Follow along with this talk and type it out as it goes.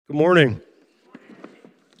Good morning.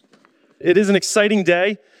 It is an exciting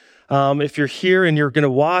day. If you're here and you're going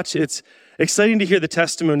to watch, it's exciting to hear the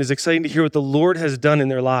testimonies, exciting to hear what the Lord has done in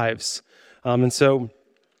their lives. And so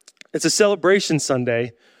it's a celebration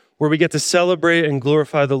Sunday where we get to celebrate and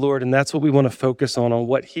glorify the Lord, and that's what we want to focus on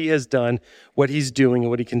what He has done, what He's doing, and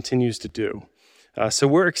what He continues to do. So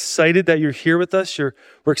we're excited that you're here with us. We're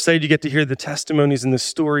excited you get to hear the testimonies and the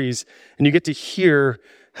stories, and you get to hear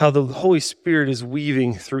how the Holy Spirit is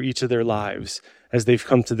weaving through each of their lives as they've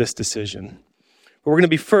come to this decision. But we're going to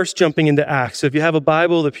be first jumping into Acts. So if you have a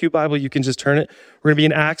Bible, the Pew Bible, you can just turn it. We're going to be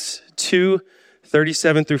in Acts 2,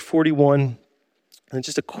 37 through 41, and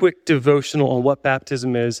just a quick devotional on what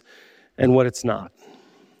baptism is and what it's not.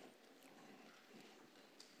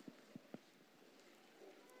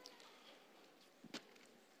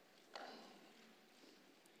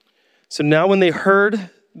 So now when they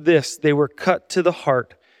heard this, they were cut to the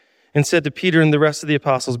heart and said to Peter and the rest of the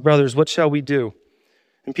apostles, "Brothers, what shall we do?"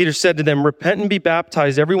 And Peter said to them, "Repent and be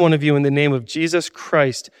baptized, every one of you, in the name of Jesus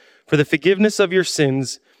Christ, for the forgiveness of your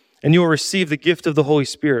sins, and you will receive the gift of the Holy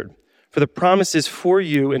Spirit. For the promise is for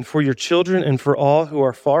you and for your children and for all who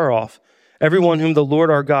are far off, everyone whom the Lord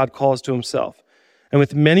our God calls to himself." And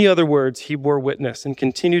with many other words he bore witness and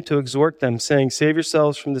continued to exhort them, saying, "Save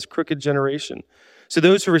yourselves from this crooked generation." So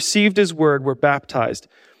those who received his word were baptized,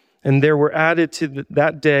 and there were added to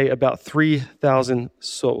that day about 3,000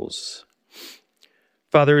 souls.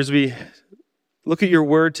 Father, as we look at your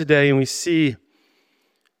word today and we see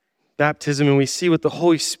baptism and we see what the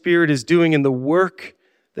Holy Spirit is doing in the work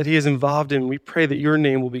that he is involved in, we pray that your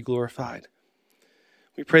name will be glorified.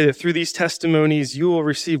 We pray that through these testimonies, you will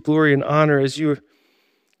receive glory and honor as you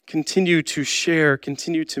continue to share,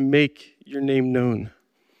 continue to make your name known.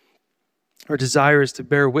 Our desire is to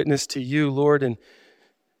bear witness to you, Lord, and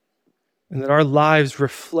that our lives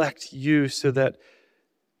reflect you so that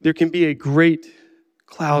there can be a great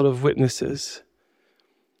cloud of witnesses.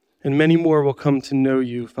 And many more will come to know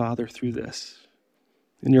you, Father, through this.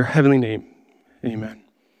 In your heavenly name, amen.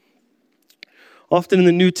 Often in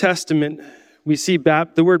the New Testament, we see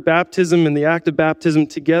the word baptism and the act of baptism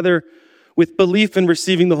together with belief in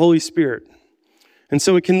receiving the Holy Spirit. And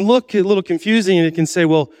so it can look a little confusing, and it can say,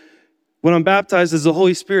 well, when I'm baptized, does the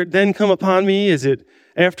Holy Spirit then come upon me? Is it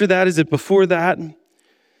after that? Is it before that? And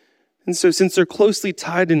so since they're closely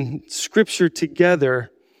tied in Scripture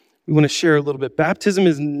together, we want to share a little bit. Baptism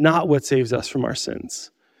is not what saves us from our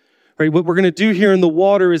sins. Right? What we're going to do here in the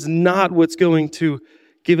water is not what's going to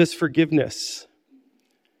give us forgiveness.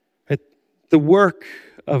 Right? The work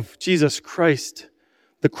of Jesus Christ,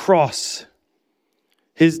 the cross,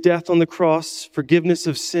 his death on the cross, forgiveness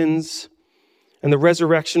of sins, and the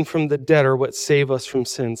resurrection from the dead are what save us from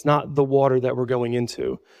sins, not the water that we're going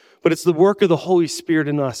into. But it's the work of the Holy Spirit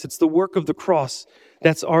in us. It's the work of the cross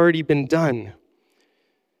that's already been done.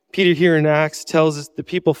 Peter here in Acts tells us the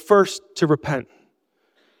people first to repent.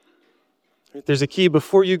 There's a key.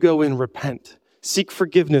 Before you go in, repent. Seek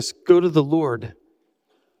forgiveness. Go to the Lord.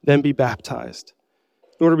 Then be baptized.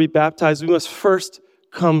 In order to be baptized, we must first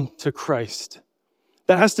come to Christ.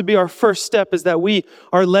 That has to be our first step, is that we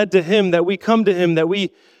are led to him, that we come to him, that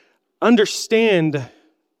we understand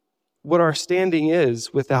what our standing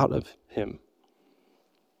is without of him.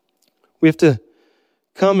 We have to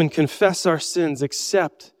come and confess our sins,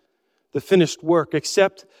 accept the finished work,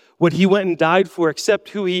 accept what he went and died for, accept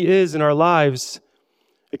who he is in our lives,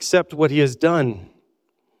 accept what he has done.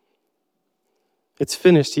 It's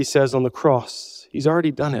finished, he says, on the cross. He's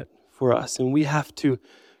already done it for us, and we have to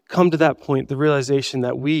come to that point, the realization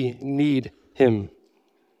that we need him.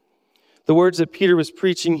 The words that Peter was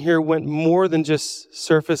preaching here went more than just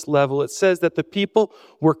surface level. It says that the people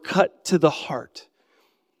were cut to the heart.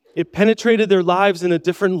 It penetrated their lives in a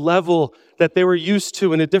different level that they were used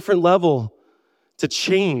to, in a different level to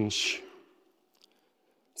change.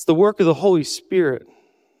 It's the work of the Holy Spirit.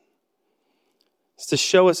 It's to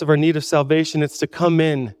show us of our need of salvation. It's to come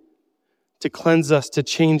in, to cleanse us, to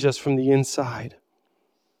change us from the inside.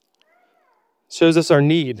 Shows us our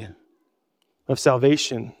need of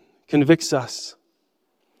salvation, convicts us,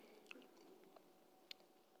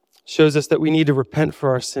 shows us that we need to repent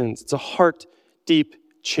for our sins. It's a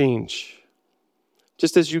heart-deep change.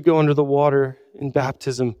 Just as you go under the water in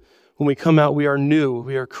baptism, when we come out, we are new.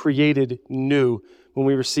 We are created new when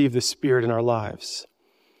we receive the Spirit in our lives.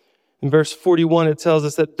 In verse 41, it tells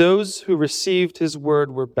us that those who received his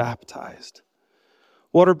word were baptized.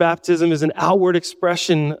 Water baptism is an outward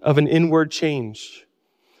expression of an inward change.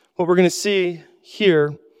 What we're going to see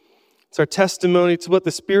here, it's our testimony to what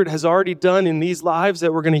the Spirit has already done in these lives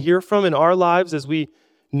that we're going to hear from in our lives as we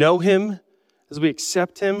know him, as we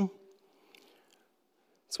accept him.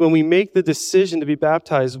 So when we make the decision to be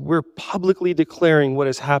baptized, we're publicly declaring what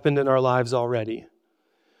has happened in our lives already.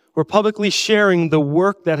 We're publicly sharing the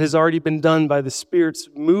work that has already been done by the Spirit's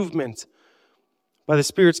movement, by the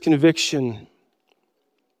Spirit's conviction,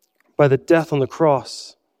 by the death on the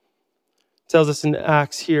cross. It tells us in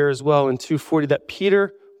Acts here as well in 2:40 that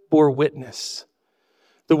Peter bore witness.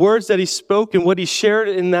 The words that he spoke and what he shared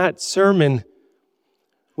in that sermon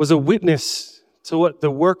was a witness to what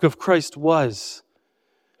the work of Christ was,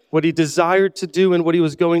 what he desired to do and what he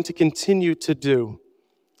was going to continue to do.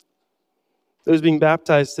 Those being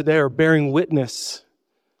baptized today are bearing witness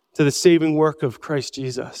to the saving work of Christ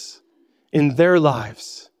Jesus in their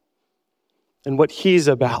lives and what he's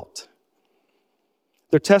about.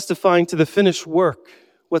 They're testifying to the finished work,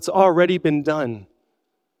 what's already been done,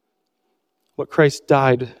 what Christ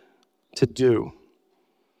died to do.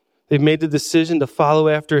 They've made the decision to follow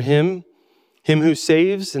after him who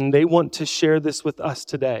saves, and they want to share this with us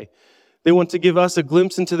today. They want to give us a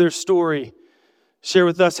glimpse into their story, share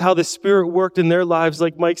with us how the Spirit worked in their lives,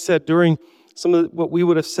 like Mike said, during some of what we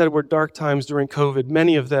would have said were dark times during COVID.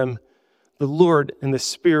 Many of them, the Lord and the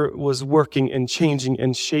Spirit was working and changing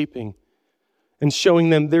and shaping and showing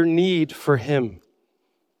them their need for him.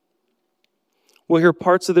 We'll hear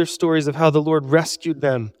parts of their stories of how the Lord rescued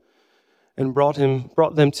them and brought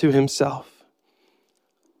them to himself.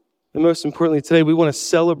 And most importantly, today we want to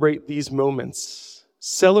celebrate these moments.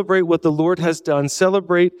 Celebrate what the Lord has done.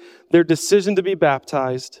 Celebrate their decision to be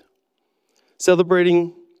baptized.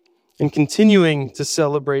 Celebrating and continuing to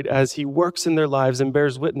celebrate as he works in their lives and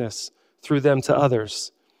bears witness through them to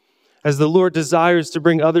others. As the Lord desires to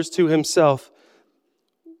bring others to himself,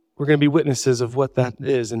 we're going to be witnesses of what that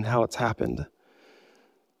is and how it's happened.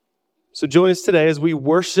 So join us today as we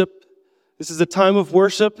worship. This is a time of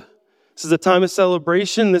worship. This is a time of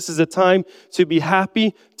celebration. This is a time to be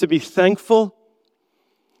happy, to be thankful.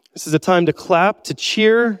 This is a time to clap, to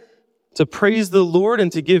cheer, to praise the Lord,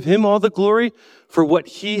 and to give him all the glory for what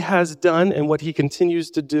he has done and what he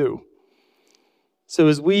continues to do. So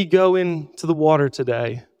as we go into the water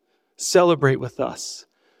today, celebrate with us.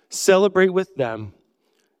 Celebrate with them.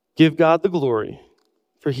 Give God the glory,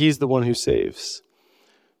 for he's the one who saves.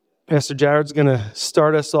 Pastor Jared's going to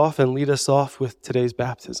start us off and lead us off with today's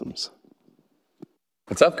baptisms.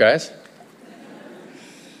 What's up, guys?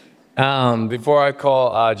 Before I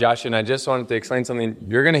call Josh in, I just wanted to explain something.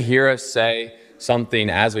 You're going to hear us say something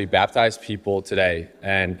as we baptize people today.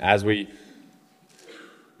 And as we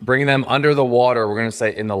bring them under the water, we're going to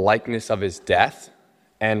say in the likeness of his death.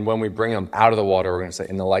 And when we bring them out of the water, we're going to say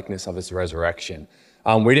in the likeness of his resurrection.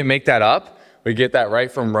 We didn't make that up. We get that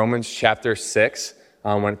right from Romans chapter 6,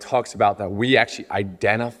 when it talks about that we actually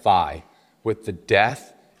identify with the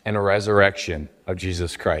death and resurrection of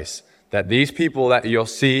Jesus Christ. That these people that you'll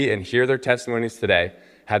see and hear their testimonies today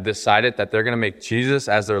have decided that they're going to make Jesus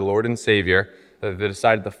as their Lord and Savior, that they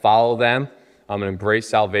decided to follow them and embrace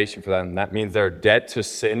salvation for them. That means they're dead to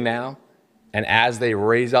sin now. And as they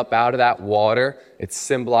raise up out of that water, it's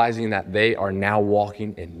symbolizing that they are now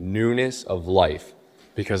walking in newness of life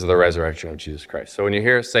because of the resurrection of Jesus Christ. So when you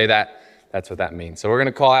hear us say that, that's what that means. So we're going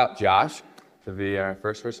to call out Josh to be our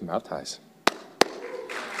first person baptized.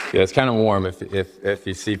 Yeah, it's kind of warm if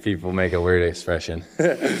you see people make a weird expression.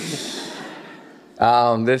 This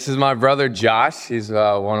is my brother Josh. He's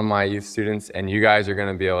one of my youth students, and you guys are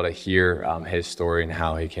going to be able to hear his story and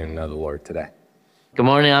how he came to know the Lord today. Good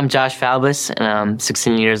morning, I'm Josh Falbus, and I'm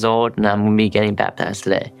 16 years old, and I'm going to be getting baptized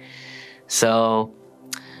today. So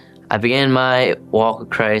I began my walk with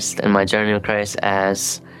Christ and my journey with Christ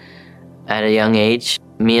at a young age.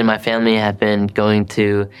 Me and my family have been going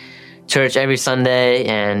to church every Sunday,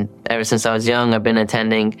 and ever since I was young, I've been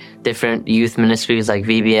attending different youth ministries like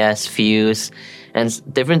VBS, Fuse,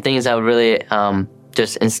 and different things that would really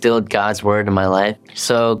just instilled God's word in my life.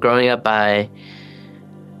 So growing up, I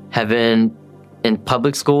have been in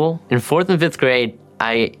public school. In 4th and 5th grade,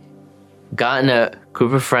 I got in a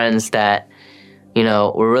group of friends that,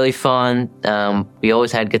 were really fun. We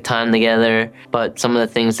always had a good time together, but some of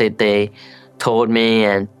the things that they told me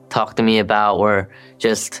and talked to me about were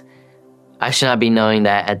just, I should not be knowing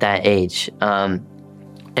that at that age. And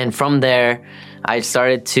from there, I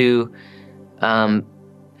started to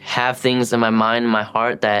have things in my mind and my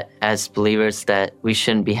heart that as believers that we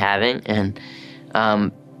shouldn't be having. And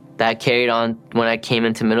that carried on when I came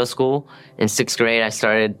into middle school. In 6th grade, I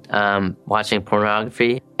started watching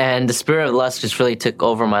pornography. And the spirit of lust just really took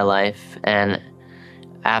over my life. And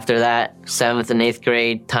after that, 7th and 8th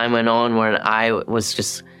grade, time went on when I was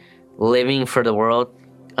just living for the world.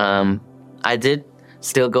 I did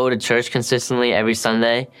still go to church consistently every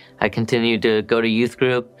Sunday. I continued to go to youth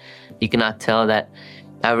group. You cannot tell that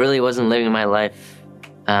I really wasn't living my life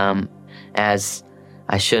as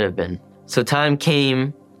I should have been. So time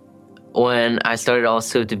came when I started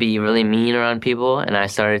also to be really mean around people, and I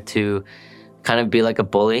started to kind of be like a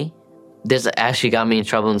bully. This actually got me in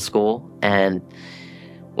trouble in school. And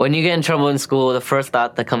when you get in trouble in school, the first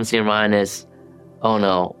thought that comes to your mind is, oh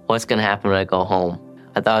no, what's going to happen when I go home?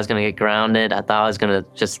 I thought I was going to get grounded. I thought I was going to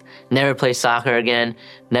just never play soccer again,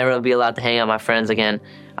 never be allowed to hang out with my friends again.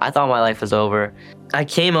 I thought my life was over. I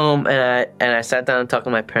came home and I sat down and talked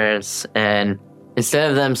to my parents, and instead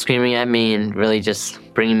of them screaming at me and really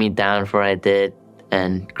just bringing me down for what I did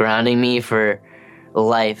and grounding me for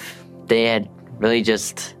life, they had really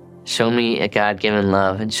just shown me a God-given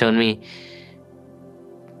love and shown me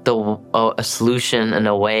a solution and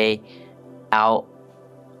a way out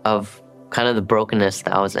of kind of the brokenness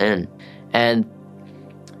that I was in. And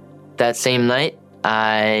that same night,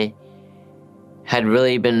 I had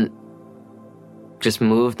really been just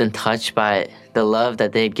moved and touched by the love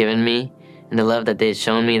that they had given me and the love that they had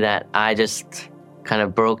shown me, that I just kind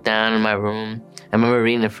of broke down in my room. I remember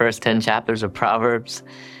reading the first 10 chapters of Proverbs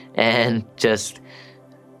and just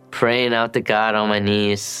praying out to God on my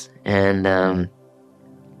knees. And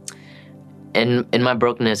in my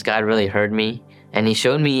brokenness, God really heard me, and he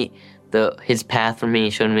showed me his path for me, he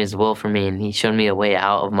showed me his will for me, and he showed me a way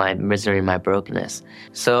out of my misery, my brokenness.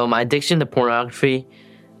 So my addiction to pornography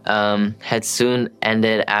had soon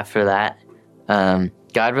ended after that.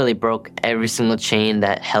 God really broke every single chain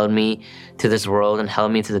that held me to this world and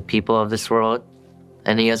held me to the people of this world.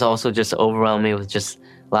 And he has also just overwhelmed me with just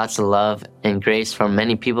lots of love and grace from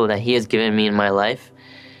many people that he has given me in my life,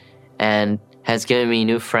 and has given me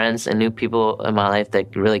new friends and new people in my life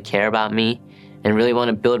that really care about me and really want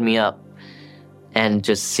to build me up and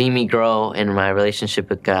just see me grow in my relationship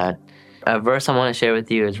with God. A verse I want to share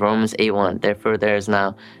with you is Romans 8:1. Therefore, there is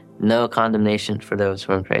now no condemnation for those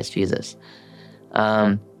who are in Christ Jesus.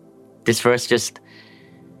 This verse just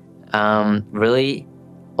really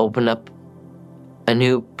opened up a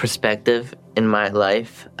new perspective in my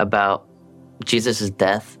life about Jesus'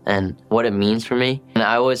 death and what it means for me. And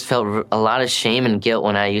I always felt a lot of shame and guilt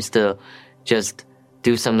when I used to just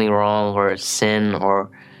do something wrong or sin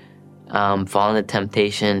or fall into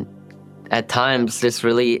temptation. At times, this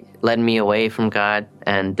really led me away from God,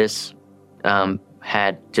 and this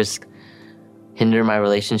had just hindered my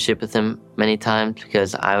relationship with him many times,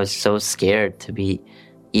 because I was so scared to be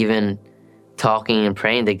even talking and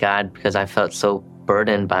praying to God because I felt so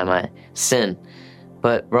burdened by my sin.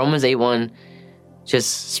 But Romans 8:1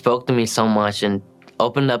 just spoke to me so much and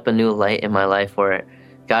opened up a new light in my life where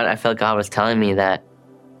I felt God was telling me that,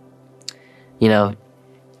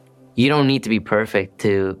 you don't need to be perfect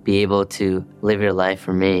to be able to live your life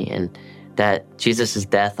for me, and that Jesus'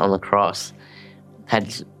 death on the cross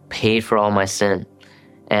had paid for all my sin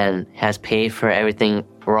and has paid for everything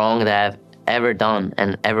wrong that I've ever done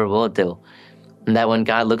and ever will do. And that when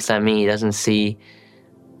God looks at me, he doesn't see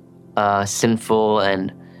sinful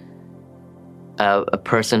and a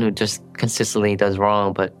person who just consistently does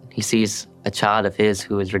wrong, but he sees a child of his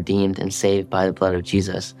who is redeemed and saved by the blood of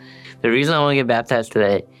Jesus. The reason I want to get baptized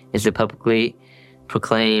today is to publicly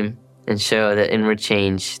proclaim and show the inward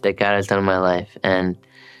change that God has done in my life, and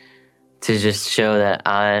to just show that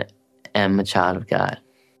I am a child of God.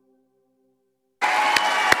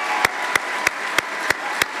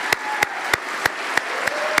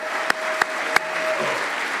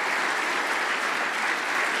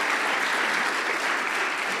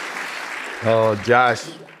 Oh, Josh,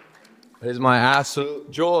 it is my absolute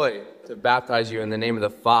joy to baptize you in the name of the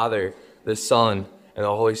Father, the Son, and the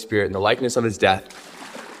Holy Spirit, in the likeness of his death,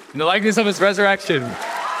 in the likeness of his resurrection.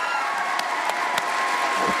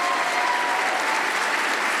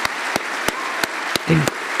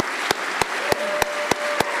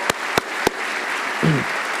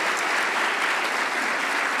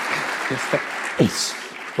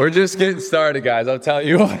 We're just getting started, guys. I'll tell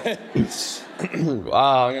you what.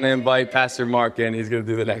 Wow, I'm going to invite Pastor Mark in. He's going to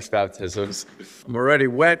do the next baptisms. I'm already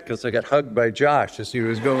wet because I got hugged by Josh to see what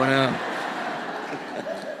was going on.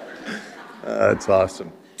 That's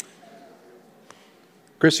awesome.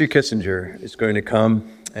 Chrissy Kissinger is going to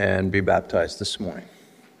come and be baptized this morning.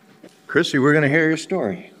 Chrissy, we're going to hear your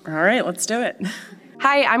story. All right, let's do it.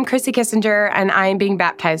 Hi, I'm Chrissy Kissinger, and I'm being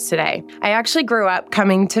baptized today. I actually grew up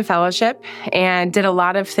coming to fellowship and did a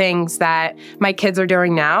lot of things that my kids are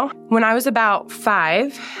doing now. When I was about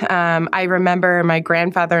 5, I remember my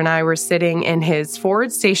grandfather and I were sitting in his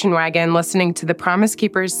Ford station wagon listening to the Promise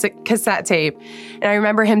Keepers cassette tape. And I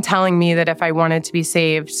remember him telling me that if I wanted to be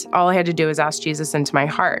saved, all I had to do was ask Jesus into my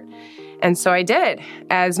heart. And so I did.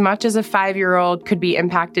 As much as a 5-year-old could be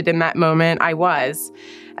impacted in that moment, I was,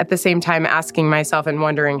 at the same time asking myself and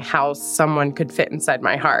wondering how someone could fit inside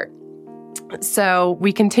my heart. So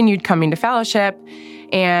we continued coming to fellowship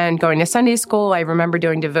and going to Sunday school. I remember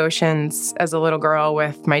doing devotions as a little girl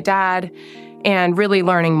with my dad and really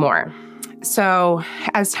learning more. So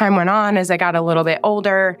as time went on, as I got a little bit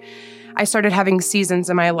older, I started having seasons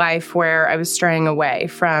in my life where I was straying away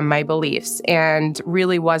from my beliefs and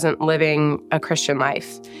really wasn't living a Christian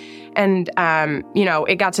life. And,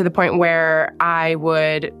 it got to the point where I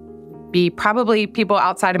would be probably people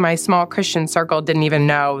outside of my small Christian circle didn't even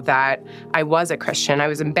know that I was a Christian. I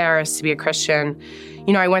was embarrassed to be a Christian.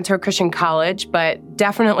 I went to a Christian college, but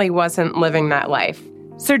definitely wasn't living that life.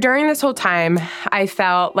 So during this whole time, I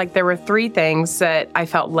felt like there were 3 things that I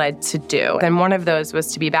felt led to do. And one of those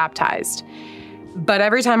was to be baptized. But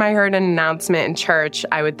every time I heard an announcement in church,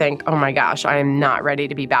 I would think, oh my gosh, I am not ready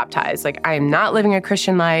to be baptized. Like, I am not living a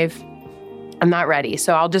Christian life. I'm not ready.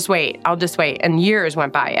 So I'll just wait. And years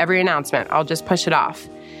went by. Every announcement, I'll just push it off.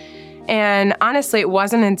 And honestly, it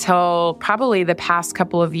wasn't until probably the past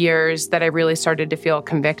couple of years that I really started to feel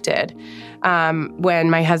convicted. When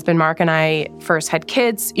my husband, Mark, and I first had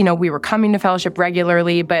kids, we were coming to fellowship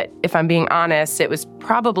regularly, but if I'm being honest, it was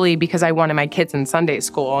probably because I wanted my kids in Sunday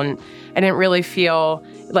school, and I didn't really feel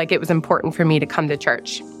like it was important for me to come to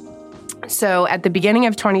church. So at the beginning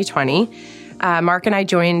of 2020, Mark and I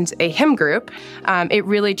joined a hymn group. It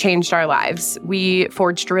really changed our lives. We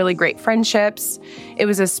forged really great friendships. It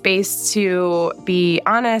was a space to be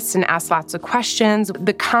honest and ask lots of questions.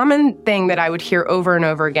 The common thing that I would hear over and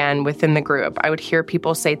over again within the group, I would hear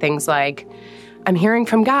people say things like, I'm hearing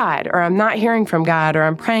from God, or I'm not hearing from God, or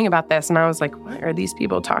I'm praying about this. And I was like, what are these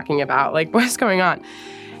people talking about? Like, what's going on?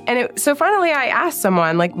 And so finally I asked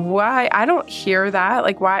someone, like, why? I don't hear that.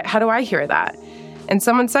 Like, why? How do I hear that? And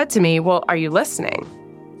someone said to me, well, are you listening?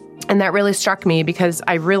 And that really struck me because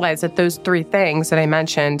I realized that those 3 things that I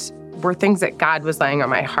mentioned were things that God was laying on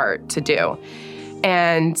my heart to do.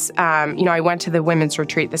 And, I went to the women's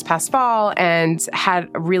retreat this past fall and had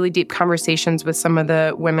really deep conversations with some of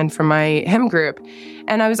the women from my hymn group.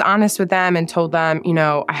 And I was honest with them and told them,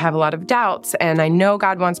 I have a lot of doubts and I know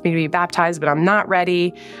God wants me to be baptized, but I'm not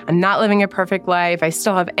ready. I'm not living a perfect life. I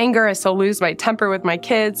still have anger. I still lose my temper with my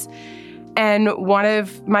kids. And one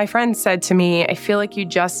of my friends said to me, I feel like you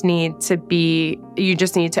just need to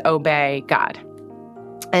obey God.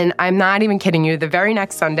 And I'm not even kidding you. The very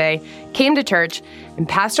next Sunday, came to church, and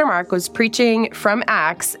Pastor Mark was preaching from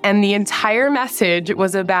Acts, and the entire message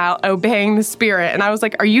was about obeying the Spirit. And I was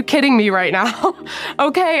like, are you kidding me right now?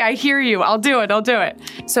 Okay, I hear you. I'll do it.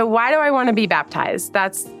 So why do I want to be baptized?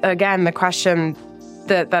 That's, again, the question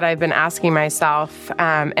that I've been asking myself.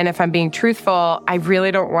 And if I'm being truthful, I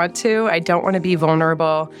really don't want to. I don't want to be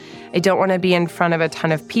vulnerable. I don't want to be in front of a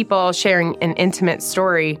ton of people sharing an intimate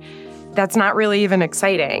story. That's not really even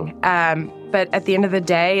exciting. But at the end of the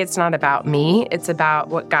day, it's not about me. It's about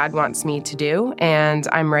what God wants me to do, and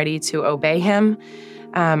I'm ready to obey Him.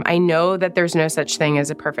 I know that there's no such thing as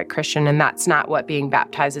a perfect Christian, and that's not what being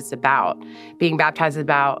baptized is about. Being baptized is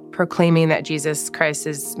about proclaiming that Jesus Christ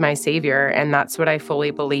is my Savior, and that's what I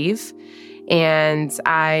fully believe, and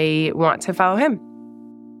I want to follow Him.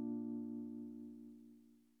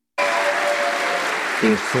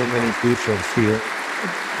 There's so many people here.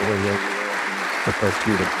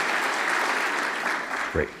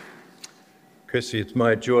 Great. Chrissy, it's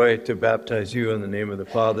my joy to baptize you in the name of the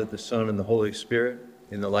Father, the Son, and the Holy Spirit,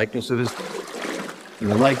 in the likeness of His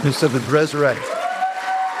resurrection.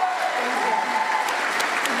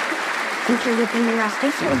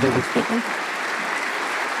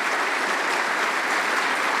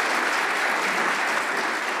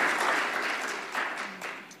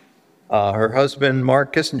 Her husband,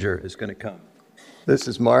 Mark Kissinger, is going to come. This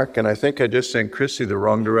is Mark, and I think I just sent Chrissy the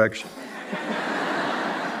wrong direction.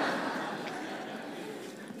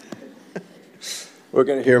 We're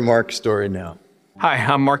going to hear Mark's story now. Hi,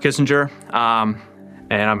 I'm Mark Kissinger, and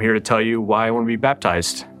I'm here to tell you why I want to be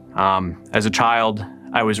baptized. As a child,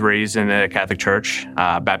 I was raised in the Catholic Church,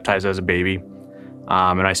 baptized as a baby,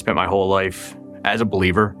 and I spent my whole life as a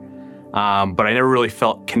believer, but I never really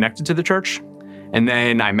felt connected to the church. And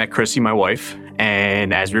then I met Chrissy, my wife,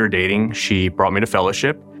 and as we were dating, she brought me to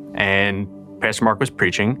fellowship, and Pastor Mark was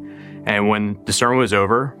preaching, and when the sermon was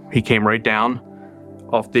over, he came right down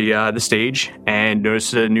off the stage and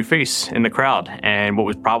noticed a new face in the crowd. And what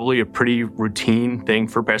was probably a pretty routine thing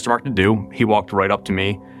for Pastor Mark to do, he walked right up to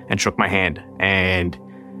me and shook my hand. And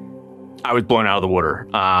I was blown out of the water.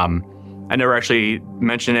 I never actually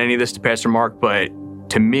mentioned any of this to Pastor Mark, but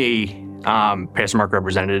to me, Pastor Mark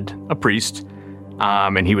represented a priest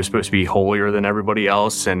and he was supposed to be holier than everybody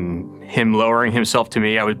else, and him lowering himself to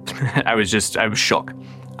me, I was shook.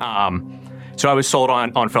 So I was sold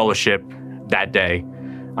on fellowship that day.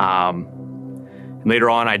 Later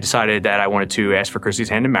on, I decided that I wanted to ask for Christy's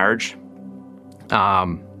hand in marriage.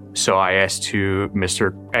 So I asked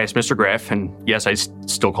Mr. Graff, and yes, I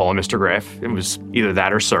still call him Mr. Graff. It was either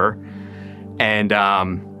that or sir. And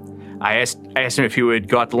I asked him if he would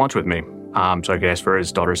go out to lunch with me, so I could ask for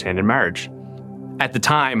his daughter's hand in marriage. At the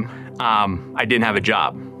time, I didn't have a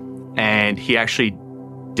job, and he actually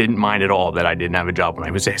didn't mind at all that I didn't have a job when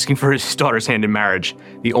I was asking for his daughter's hand in marriage.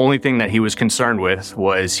 The only thing that he was concerned with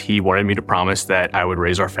was he wanted me to promise that I would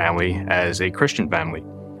raise our family as a Christian family.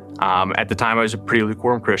 At the time, I was a pretty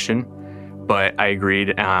lukewarm Christian, but I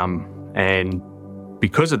agreed, and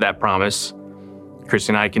because of that promise,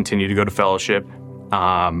 Christy and I continued to go to fellowship,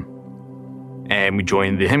 and we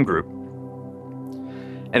joined the hymn group.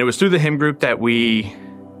 And it was through the hymn group that we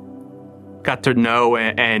got to know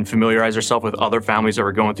and familiarize ourselves with other families that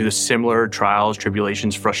were going through the similar trials,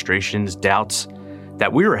 tribulations, frustrations, doubts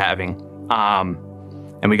that we were having.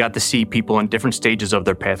 And we got to see people in different stages of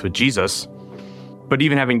their path with Jesus. But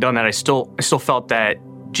even having done that, I still felt that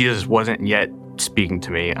Jesus wasn't yet speaking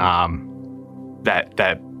to me,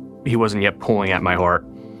 that he wasn't yet pulling at my heart.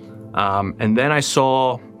 And then I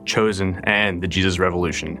saw Chosen and the Jesus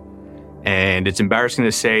Revolution. And it's embarrassing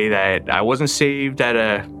to say that I wasn't saved at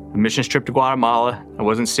a mission trip to Guatemala. I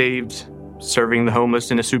wasn't saved serving the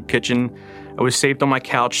homeless in a soup kitchen. I was saved on my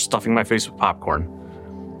couch, stuffing my face with popcorn.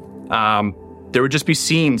 There would just be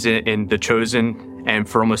scenes in The Chosen and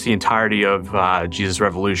for almost the entirety of Jesus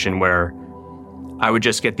Revolution where I would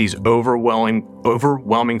just get these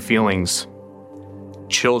overwhelming feelings,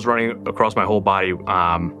 chills running across my whole body,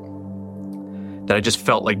 that I just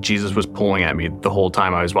felt like Jesus was pulling at me the whole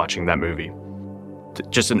time I was watching that movie.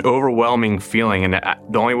 Just an overwhelming feeling, and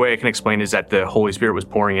the only way I can explain is that the Holy Spirit was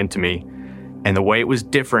pouring into me. And the way it was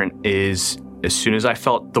different is as soon as I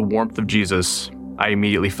felt the warmth of Jesus, I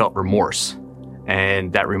immediately felt remorse.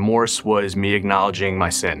 And that remorse was me acknowledging my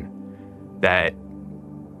sin. That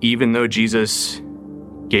even though Jesus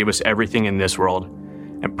gave us everything in this world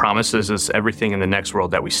and promises us everything in the next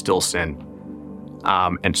world, that we still sin.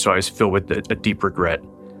 And so I was filled with a deep regret.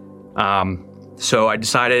 So I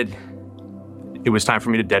decided it was time for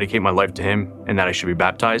me to dedicate my life to him and that I should be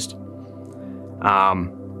baptized.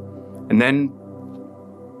 And then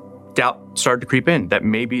doubt started to creep in, that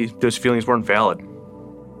maybe those feelings weren't valid,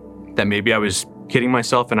 that maybe I was kidding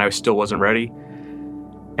myself and I still wasn't ready.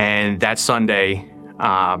 And that Sunday,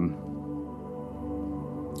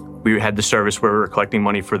 we had the service where we were collecting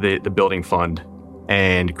money for the building fund.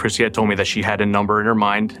 And Christy had told me that she had a number in her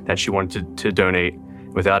mind that she wanted to donate.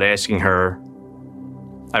 Without asking her,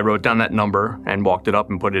 I wrote down that number and walked it up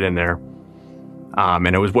and put it in there. And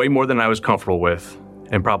it was way more than I was comfortable with,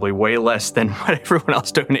 and probably way less than what everyone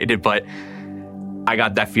else donated. But I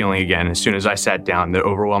got that feeling again as soon as I sat down, the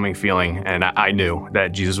overwhelming feeling. And I knew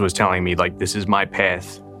that Jesus was telling me, like, this is my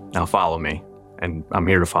path. Now follow me. And I'm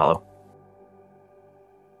here to follow.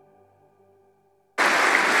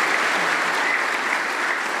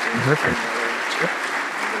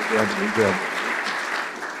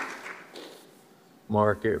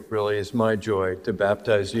 Mark, it really is my joy to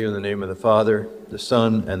baptize you in the name of the Father, the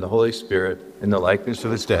Son, and the Holy Spirit in the likeness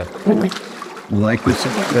of his death. Likeness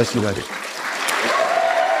of his resurrection.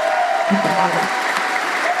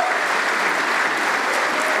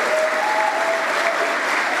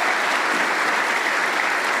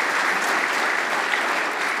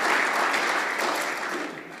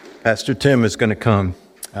 Pastor Tim is going to come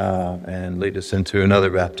and lead us into another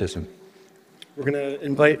baptism. We're going to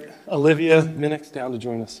invite Olivia Minix down to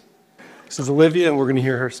join us. This is Olivia, and we're going to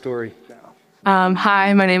hear her story now.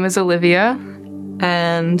 Hi, my name is Olivia,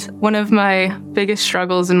 and one of my biggest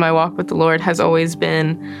struggles in my walk with the Lord has always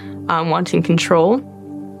been wanting control.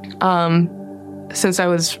 Since I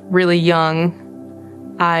was really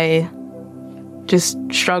young, I just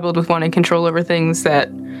struggled with wanting control over things that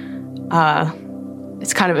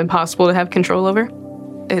it's kind of impossible to have control over.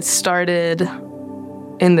 It started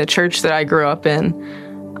in the church that I grew up in.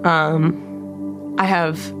 I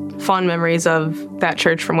have fond memories of that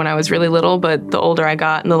church from when I was really little, but the older I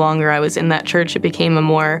got and the longer I was in that church, it became a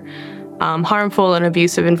more harmful and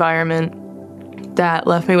abusive environment that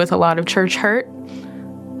left me with a lot of church hurt.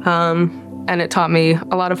 And it taught me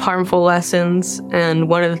a lot of harmful lessons. And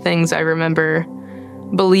one of the things I remember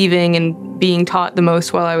believing and being taught the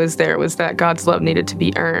most while I was there was that God's love needed to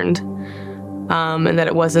be earned, and that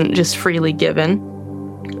it wasn't just freely given.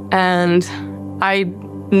 And I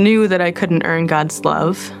knew that I couldn't earn God's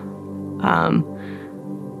love.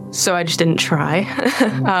 so I just didn't try.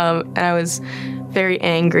 And I was very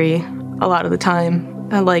angry a lot of the time.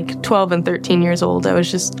 At like 12 and 13 years old, I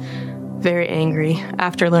was just very angry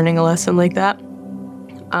after learning a lesson like that.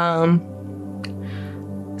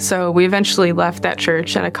 So we eventually left that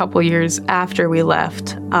church, and a couple years after we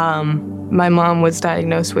left, my mom was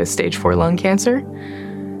diagnosed with stage 4 lung cancer.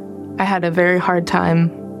 I had a very hard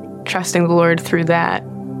time trusting the Lord through that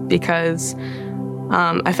because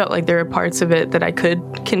I felt like there were parts of it that I could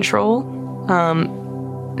control,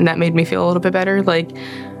 and that made me feel a little bit better. Like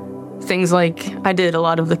things like I did a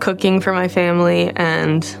lot of the cooking for my family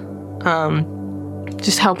and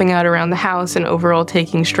just helping out around the house and overall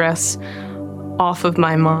taking stress off of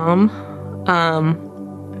my mom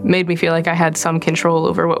made me feel like I had some control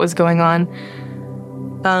over what was going on.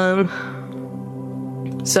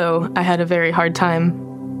 So I had a very hard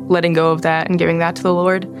time letting go of that and giving that to the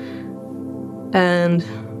Lord. And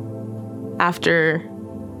after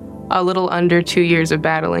a little under 2 years of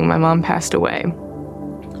battling, my mom passed away.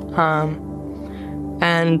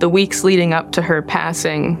 And the weeks leading up to her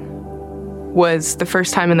passing was the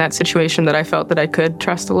first time in that situation that I felt that I could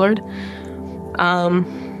trust the Lord.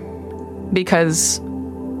 Because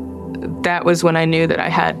that was when I knew that I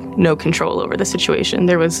had no control over the situation.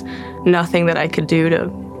 There was nothing that I could do to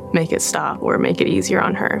make it stop or make it easier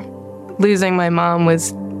on her. Losing my mom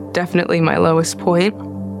was definitely my lowest point.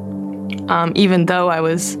 Even though I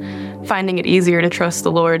was finding it easier to trust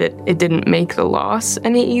the Lord, it didn't make the loss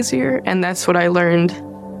any easier. And that's what I learned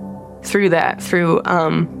through that, through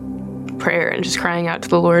prayer and just crying out to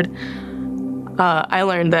the Lord. I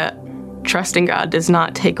learned that trusting God does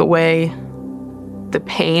not take away the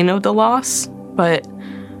pain of the loss, but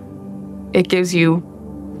it gives you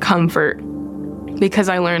comfort, because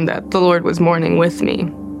I learned that the Lord was mourning with me,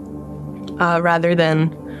 rather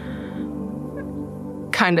than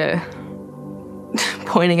kind of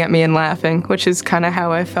pointing at me and laughing, which is kind of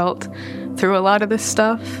how I felt through a lot of this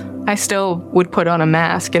stuff. I still would put on a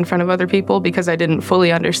mask in front of other people because I didn't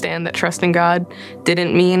fully understand that trusting God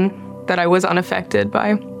didn't mean that I was unaffected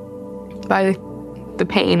by the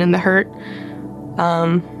pain and the hurt.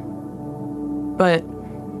 But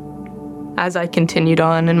as I continued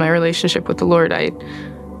on in my relationship with the Lord, I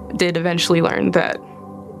did eventually learn that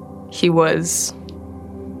He was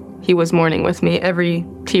mourning with me. Every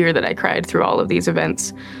tear that I cried through all of these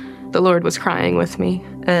events, the Lord was crying with me,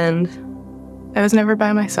 and I was never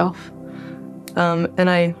by myself. And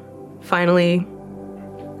I finally,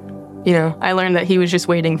 I learned that He was just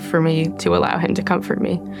waiting for me to allow Him to comfort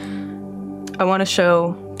me. I want to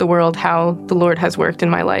show the world how the Lord has worked in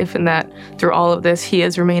my life, and that through all of this, He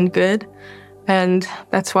has remained good. And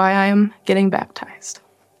that's why I am getting baptized.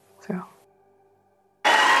 So.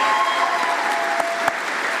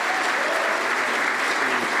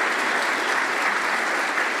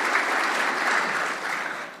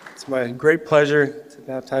 It's my great pleasure to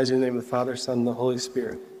baptize you in the name of the Father, Son, and the Holy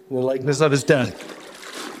Spirit, in the likeness of His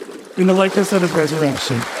death, in the likeness of His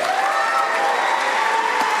resurrection.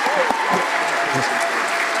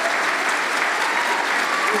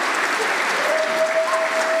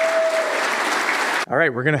 All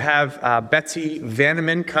right, we're going to have Betsy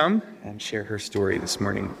Vanneman come and share her story this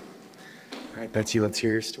morning. All right, Betsy, let's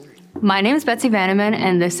hear your story. My name is Betsy Vanneman,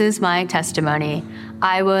 and this is my testimony.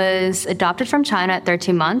 I was adopted from China at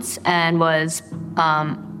 13 months and was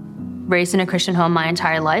raised in a Christian home my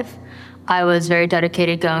entire life. I was very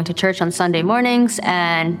dedicated going to church on Sunday mornings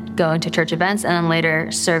and going to church events, and then later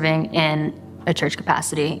serving in a church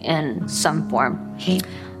capacity in some form.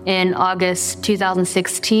 In August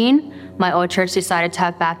 2016, my old church decided to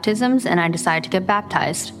have baptisms, and I decided to get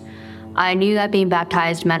baptized. I knew that being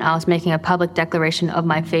baptized meant I was making a public declaration of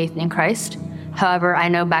my faith in Christ. However, I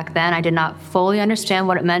know back then I did not fully understand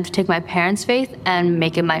what it meant to take my parents' faith and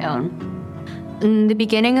make it my own. In the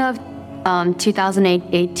beginning of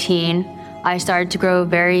 2018, I started to grow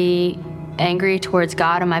very angry towards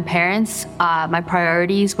God and my parents. My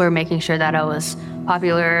priorities were making sure that I was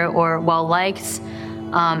popular or well-liked,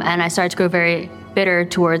 and I started to grow very bitter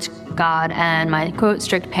towards God and my, quote,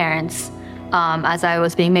 strict parents, as I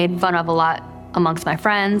was being made fun of a lot amongst my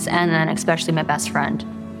friends, and then especially my best friend.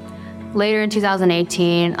 Later in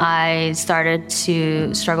 2018, I started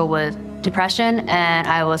to struggle with depression, and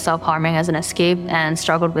I was self-harming as an escape and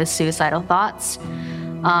struggled with suicidal thoughts.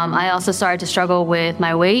 I also started to struggle with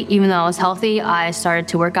my weight. Even though I was healthy, I started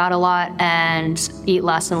to work out a lot and eat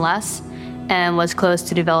less and less, and was close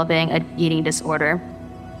to developing an eating disorder.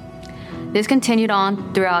 This continued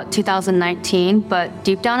on throughout 2019, but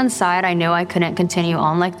deep down inside, I knew I couldn't continue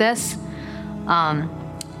on like this.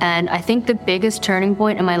 And I think the biggest turning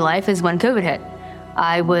point in my life is when COVID hit.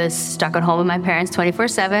 I was stuck at home with my parents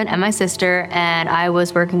 24/7 and my sister, and I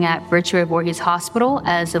was working at Ritchie Voorhees Hospital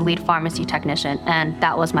as a lead pharmacy technician, and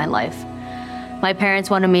that was my life. My parents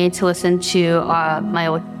wanted me to listen to my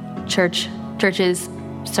old church's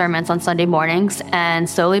sermons on Sunday mornings, and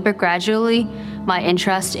slowly but gradually, my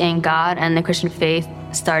interest in God and the Christian faith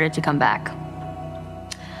started to come back.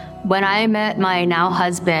 When I met my now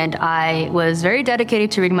husband, I was very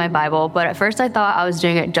dedicated to reading my Bible, but at first I thought I was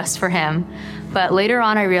doing it just for him. But later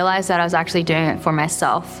on, I realized that I was actually doing it for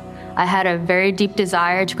myself. I had a very deep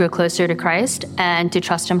desire to grow closer to Christ and to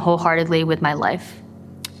trust him wholeheartedly with my life.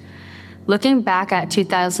 Looking back at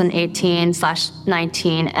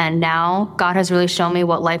 2018/19 and now, God has really shown me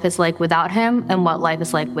what life is like without him and what life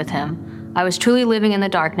is like with him. I was truly living in the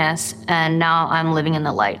darkness, and now I'm living in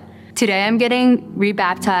the light. Today, I'm getting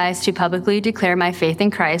rebaptized to publicly declare my faith in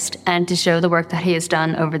Christ and to show the work that he has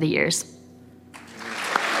done over the years.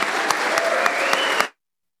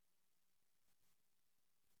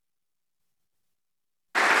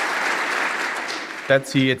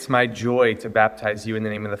 Betsy, it's my joy to baptize you in the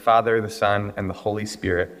name of the Father, the Son, and the Holy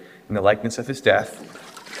Spirit, in the likeness of his death,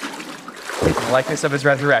 in the likeness of his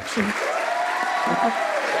resurrection.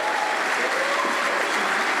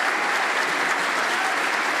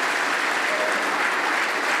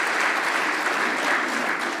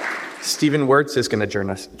 Stephen Wirtz is going to join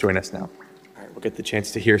us now. All right, we'll get the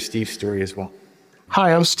chance to hear Steve's story as well.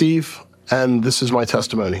 Hi, I'm Steve, and this is my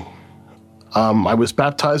testimony. I was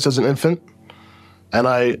baptized as an infant, and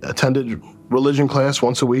I attended religion class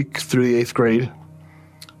once a week through the 8th grade,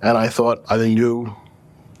 and I thought I knew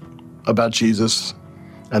about Jesus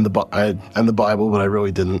and the Bible, but I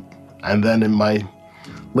really didn't. And then in my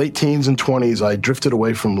late teens and 20s, I drifted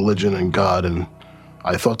away from religion and God, and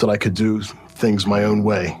I thought that I could do things my own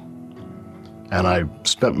way. And I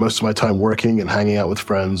spent most of my time working and hanging out with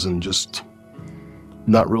friends and just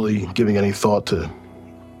not really giving any thought to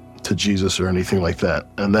Jesus or anything like that.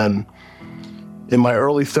 And then in my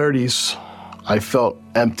early 30s, I felt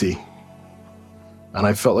empty. And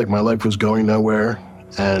I felt like my life was going nowhere.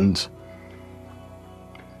 And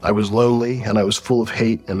I was lonely and I was full of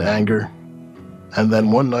hate and anger. And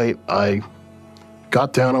then one night I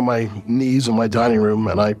got down on my knees in my dining room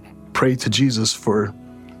and I prayed to Jesus for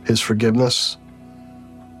his forgiveness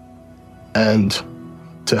and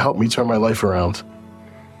to help me turn my life around.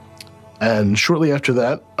 And shortly after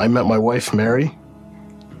that, I met my wife, Mary,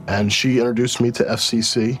 and she introduced me to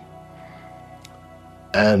FCC.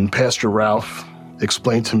 And Pastor Ralph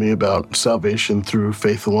explained to me about salvation through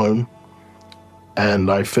faith alone. And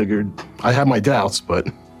I figured, I had my doubts, but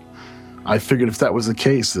I figured if that was the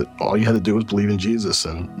case, that all you had to do was believe in Jesus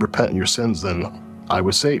and repent in your sins, then I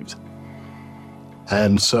was saved.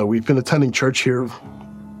 And so we've been attending church here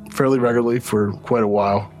fairly regularly for quite a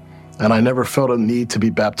while, and I never felt a need to be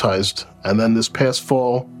baptized. And then this past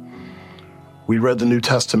fall, we read the New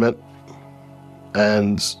Testament,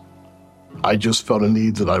 and I just felt a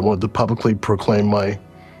need that I wanted to publicly proclaim my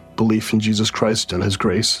belief in Jesus Christ and his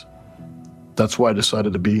grace. That's why I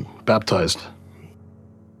decided to be baptized.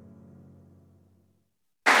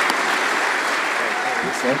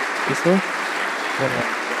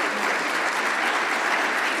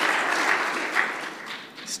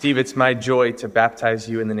 Steve, it's my joy to baptize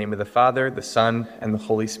you in the name of the Father, the Son, and the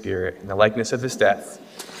Holy Spirit, in the likeness of his death,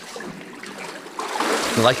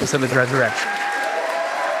 in the likeness of his resurrection.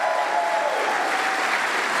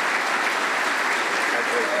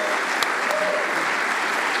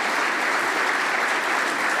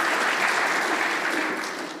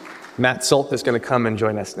 Matt Solt is going to come and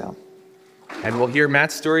join us now. And we'll hear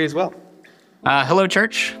Matt's story as well. Hello,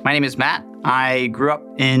 church. My name is Matt. I grew up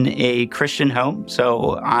in a Christian home,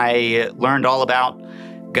 so I learned all about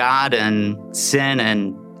God and sin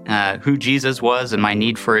and who Jesus was and my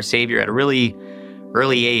need for a Savior at a really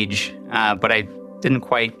early age, but I didn't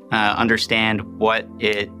quite understand what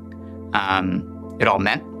it all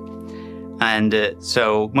meant. And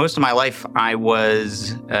so most of my life, I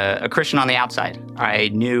was a Christian on the outside. I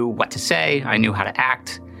knew what to say, I knew how to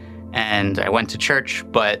act, and I went to church,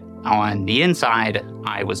 but on the inside,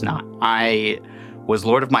 I was not. I was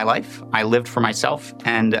Lord of my life. I lived for myself,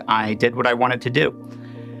 and I did what I wanted to do.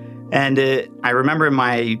 And I remember in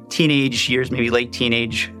my teenage years, maybe late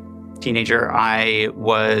teenager, it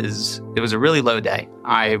was a really low day.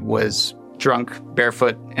 I was drunk,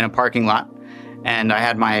 barefoot in a parking lot, and I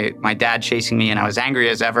had my dad chasing me, and I was angry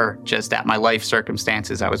as ever just at my life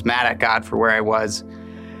circumstances. I was mad at God for where I was.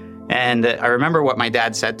 And I remember what my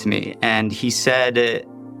dad said to me, and he said,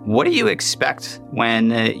 "What do you expect when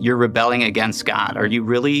you're rebelling against God? Are you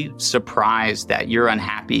really surprised that you're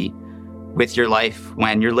unhappy with your life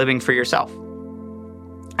when you're living for yourself?"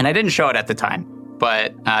 And I didn't show it at the time,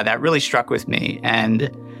 but that really struck with me. And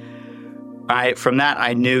from that,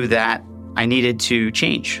 I knew that I needed to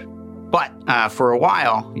change. But for a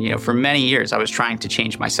while, for many years, I was trying to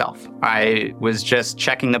change myself. I was just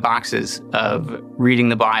checking the boxes of reading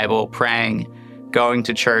the Bible, praying, going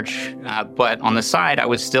to church. But on the side, I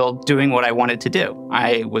was still doing what I wanted to do.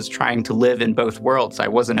 I was trying to live in both worlds. I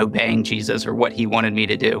wasn't obeying Jesus or what he wanted me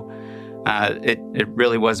to do. It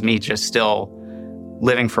really was me just still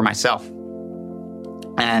living for myself.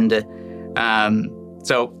 And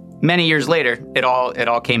so many years later, it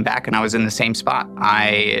all came back, and I was in the same spot.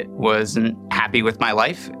 I wasn't happy with my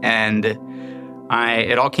life, and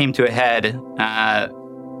it all came to a head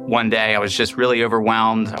one day. I was just really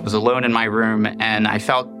overwhelmed. I was alone in my room, and I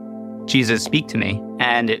felt Jesus speak to me,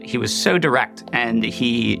 and he was so direct, and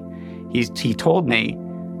he told me,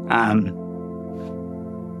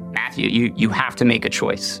 Matthew, you have to make a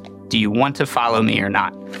choice. Do you want to follow me or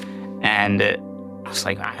not? And I was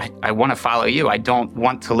like, I want to follow you. I don't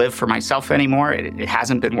want to live for myself anymore. It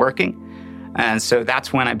hasn't been working. And so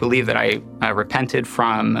that's when I believe that I repented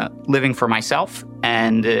from living for myself,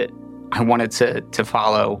 and I wanted to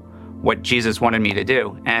follow what Jesus wanted me to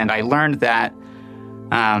do. And I learned that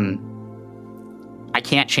I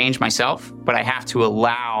can't change myself, but I have to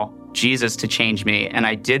allow Jesus to change me. And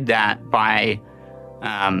I did that by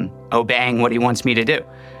obeying what he wants me to do.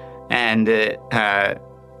 And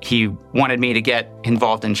he wanted me to get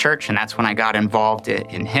involved in church, and that's when I got involved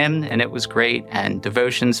in him, and it was great. And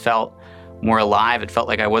devotions felt more alive. It felt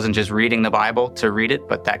like I wasn't just reading the Bible to read it,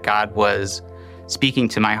 but that God was speaking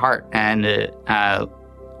to my heart. And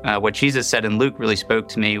what Jesus said in Luke really spoke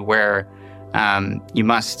to me, where you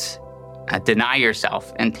must deny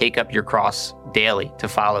yourself and take up your cross daily to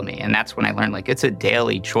follow me. And that's when I learned, it's a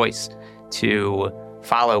daily choice to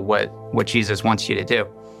follow what Jesus wants you to do.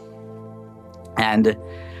 And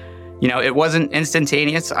it wasn't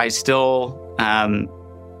instantaneous. I still,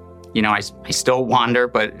 I still wander,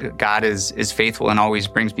 but God is faithful and always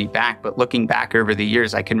brings me back. But looking back over the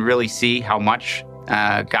years, I can really see how much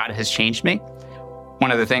God has changed me. One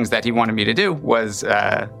of the things that he wanted me to do was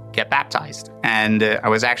get baptized. And I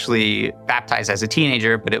was actually baptized as a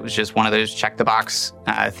teenager, but it was just one of those check the box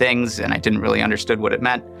things, and I didn't really understood what it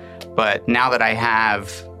meant. But now that I have,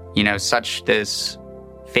 such this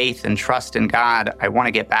faith and trust in God, I want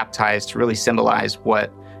to get baptized to really symbolize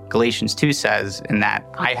what Galatians 2 says, in that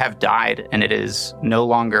I have died, and it is no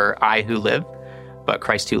longer I who live, but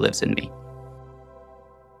Christ who lives in me.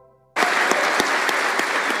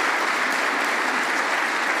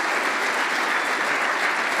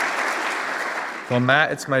 Well,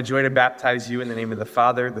 Matt, it's my joy to baptize you in the name of the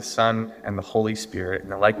Father, the Son, and the Holy Spirit, in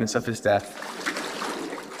the likeness of his death,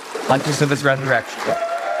 likeness of his resurrection.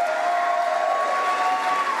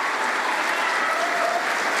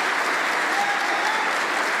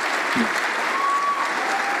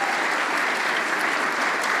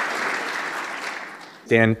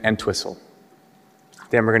 Dan Entwistle.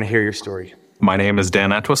 Dan, we're going to hear your story. My name is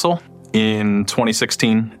Dan Entwistle. In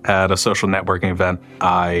 2016, at a social networking event,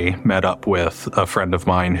 I met up with a friend of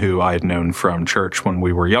mine who I had known from church when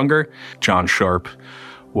we were younger. John Sharp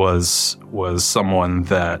was someone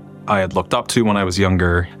that I had looked up to when I was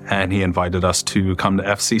younger, and he invited us to come to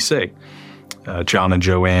FCC. John and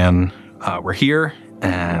Joanne were here,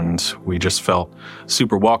 and we just felt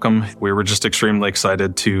super welcome. We were just extremely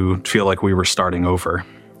excited to feel like we were starting over.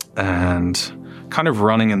 And kind of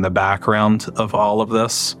running in the background of all of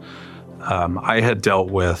this, I had dealt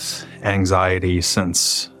with anxiety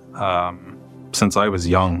since I was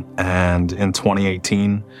young, and in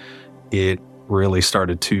 2018, it really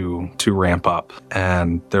started to ramp up.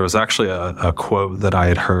 And there was actually a quote that I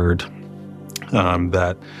had heard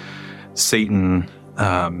that Satan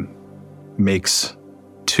makes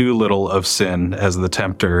too little of sin as the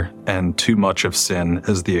tempter and too much of sin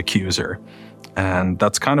as the accuser. And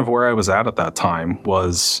that's kind of where I was at that time,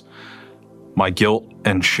 was my guilt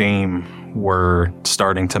and shame were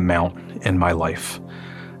starting to mount in my life.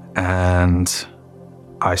 And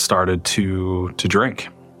I started to drink,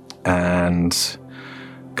 and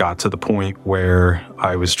got to the point where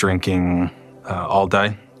I was drinking all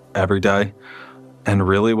day, every day. And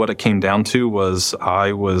really what it came down to was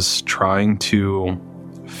I was trying to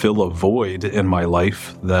fill a void in my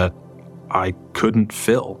life that I couldn't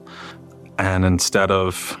fill. And instead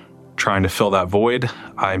of trying to fill that void,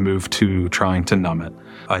 I moved to trying to numb it.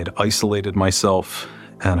 I had isolated myself,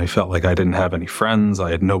 and I felt like I didn't have any friends.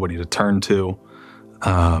 I had nobody to turn to.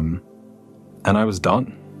 And I was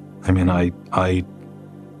done. I mean, I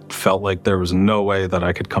felt like there was no way that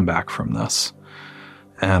I could come back from this.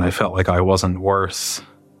 And I felt like I wasn't worth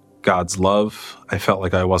God's love. I felt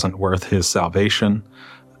like I wasn't worth his salvation.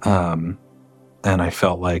 And I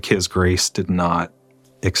felt like his grace did not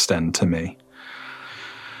extend to me.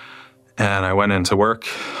 And I went into work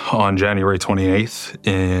on January 28th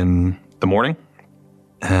in the morning.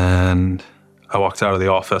 And I walked out of the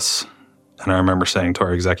office, and I remember saying to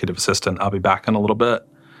our executive assistant, I'll be back in a little bit.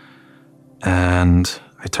 And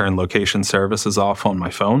I turned location services off on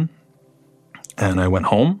my phone, and I went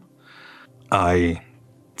home. I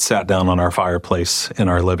sat down on our fireplace in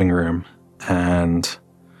our living room, and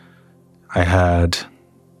I had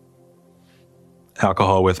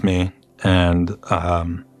alcohol with me and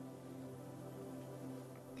a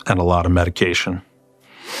lot of medication.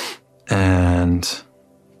 And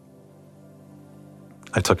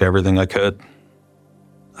I took everything I could.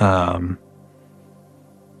 And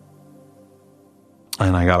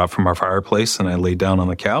I got up from our fireplace and I laid down on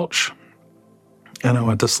the couch and I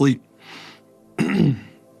went to sleep.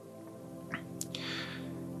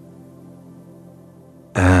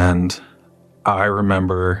 And I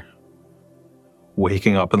remember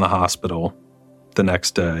waking up in the hospital the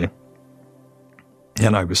next day,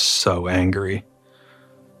 and I was so angry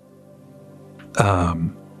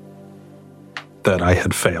that I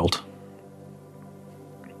had failed.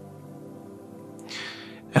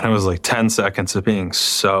 And it was like 10 seconds of being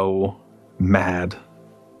so mad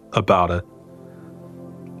about it.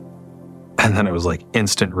 And then it was like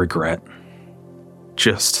instant regret.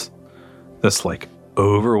 Just this like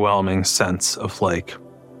overwhelming sense of like,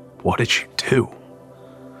 what did you do?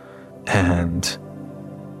 And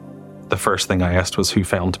the first thing I asked was who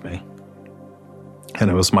found me. And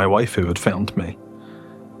it was my wife who had found me.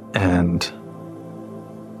 And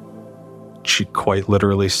she quite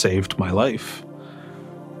literally saved my life.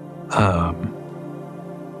 And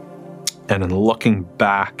in looking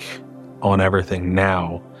back on everything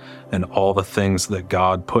now and all the things that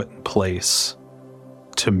God put in place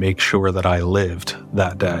to make sure that I lived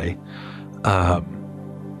that day,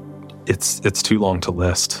 it's too long to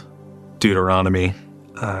list. Deuteronomy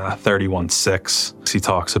 31:6, he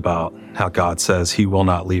talks about how God says he will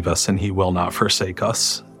not leave us and he will not forsake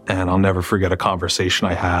us. And I'll never forget a conversation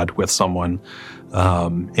I had with someone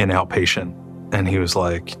in outpatient, and he was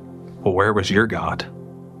like, well, where was your God?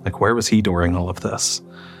 Like, where was he during all of this?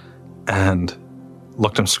 And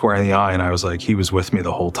looked him square in the eye, and I was like, he was with me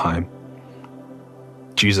the whole time.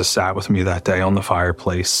 Jesus sat with me that day on the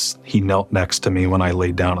fireplace. He knelt next to me when I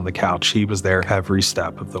laid down on the couch. He was there every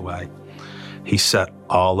step of the way. He set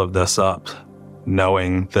all of this up,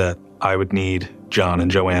 knowing that I would need John and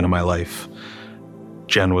Joanne in my life.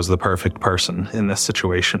 Jen was the perfect person in this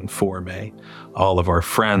situation for me. All of our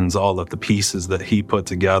friends, all of the pieces that he put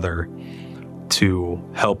together to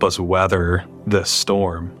help us weather this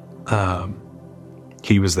storm.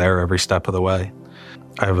 He was there every step of the way.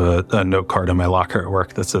 I have a note card in my locker at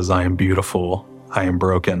work that says, I am beautiful, I am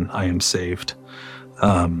broken, I am saved.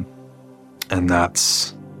 And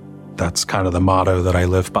that's kind of the motto that I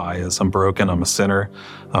live by is I'm broken, I'm a sinner,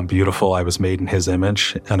 I'm beautiful, I was made in his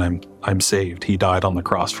image, and I'm saved. He died on the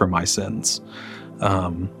cross for my sins.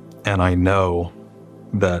 And I know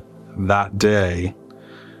that that day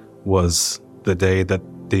was the day that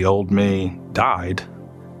the old me died,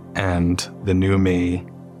 and the new me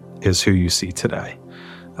is who you see today.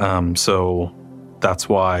 So that's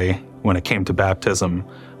why when it came to baptism,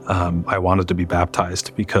 I wanted to be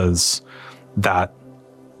baptized, because that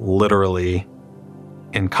literally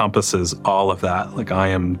encompasses all of that. Like, I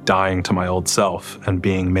am dying to my old self and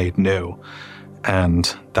being made new.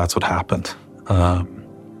 And that's what happened.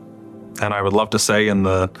 And I would love to say in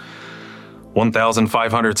the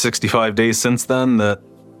 1,565 days since then that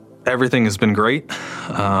everything has been great.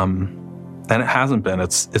 And it hasn't been.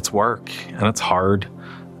 It's work and it's hard.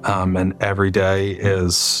 And every day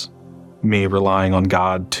is me relying on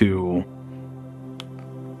God to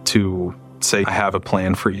say, I have a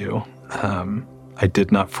plan for you. I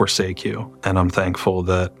did not forsake you. And I'm thankful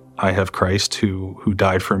that I have Christ who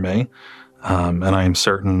died for me. And I am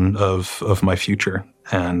certain of my future.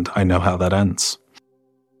 And I know how that ends.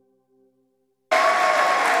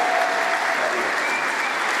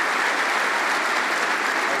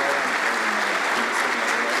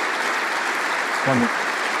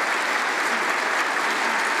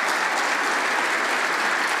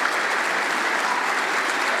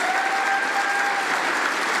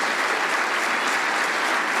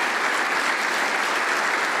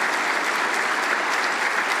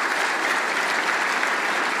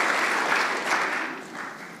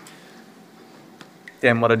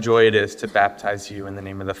 Dan, what a joy it is to baptize you in the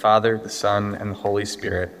name of the Father, the Son, and the Holy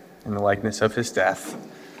Spirit, in the likeness of his death,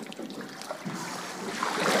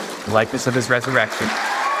 the likeness of his resurrection,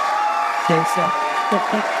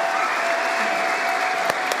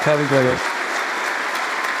 Kevin Gregory.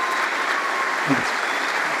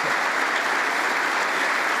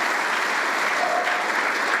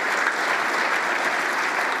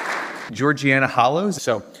 Georgiana Hollows.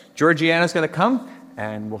 So Georgiana's going to come,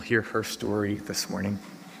 and we'll hear her story this morning.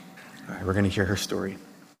 All right, we're going to hear her story.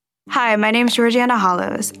 Hi, my name is Georgiana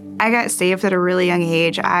Hollows. I got saved at a really young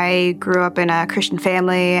age. I grew up in a Christian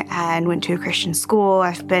family and went to a Christian school.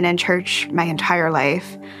 I've been in church my entire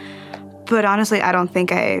life. But honestly, I don't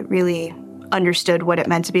think I really understood what it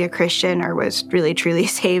meant to be a Christian or was really truly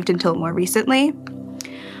saved until more recently.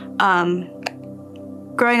 Growing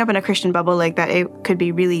up in a Christian bubble like that, it could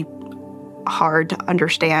be really hard to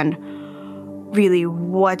understand really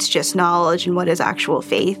what's just knowledge and what is actual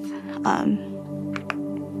faith.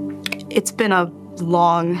 It's been a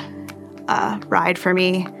long ride for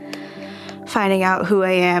me, finding out who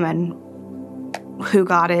I am and who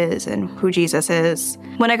God is and who Jesus is.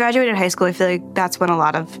 When I graduated high school, I feel like that's when a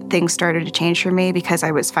lot of things started to change for me because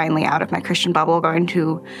I was finally out of my Christian bubble, going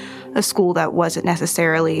to a school that wasn't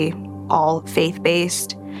necessarily all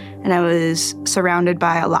faith-based. And I was surrounded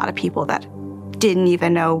by a lot of people that didn't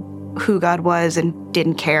even know who God was and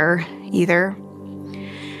didn't care either.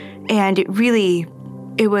 And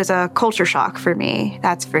it was a culture shock for me,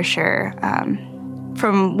 that's for sure.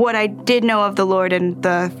 From what I did know of the Lord and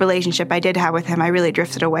the relationship I did have with him, I really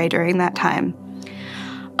drifted away during that time.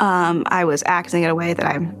 I was acting in a way that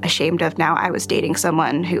I'm ashamed of now. I was dating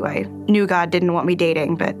someone who I knew God didn't want me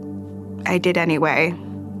dating, but I did anyway.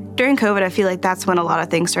 During COVID, I feel like that's when a lot of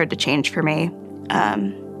things started to change for me.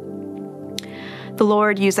 The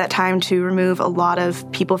Lord used that time to remove a lot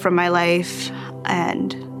of people from my life,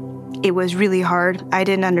 and it was really hard. I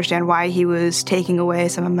didn't understand why he was taking away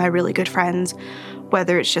some of my really good friends,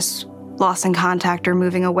 whether it's just loss in contact or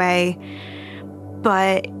moving away.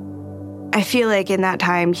 But I feel like in that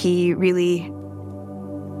time, he really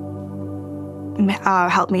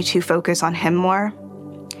helped me to focus on him more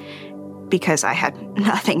because I had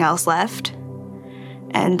nothing else left.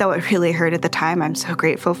 And though it really hurt at the time, I'm so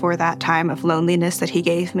grateful for that time of loneliness that he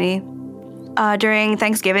gave me. During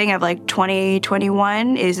Thanksgiving of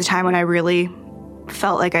 2021 is the time when I really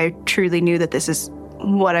felt like I truly knew that this is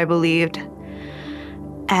what I believed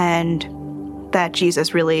and that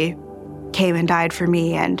Jesus really came and died for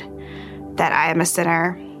me and that I am a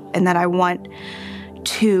sinner and that I want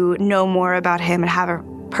to know more about him and have a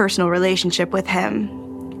personal relationship with him.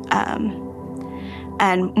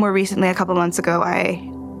 And more recently, a couple months ago, I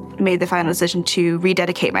made the final decision to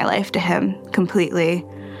rededicate my life to him completely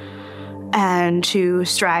and to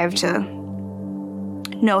strive to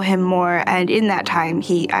know him more. And in that time,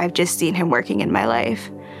 I've just seen him working in my life.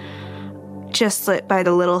 Just by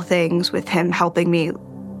the little things with him helping me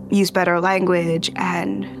use better language,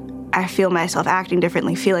 and I feel myself acting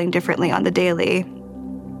differently, feeling differently on the daily.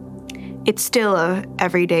 It's still a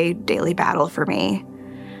everyday, daily battle for me,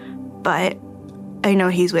 but I know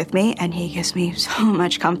he's with me and he gives me so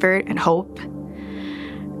much comfort and hope.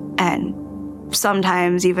 And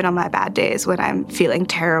sometimes, even on my bad days when I'm feeling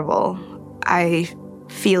terrible, I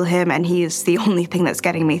feel him and he's the only thing that's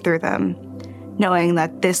getting me through them, knowing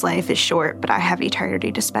that this life is short, but I have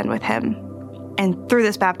eternity to spend with him. And through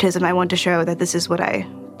this baptism, I want to show that this is what I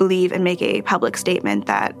believe and make a public statement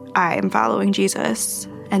that I am following Jesus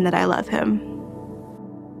and that I love him.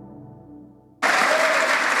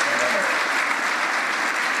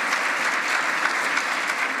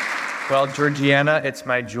 Well, Georgiana, it's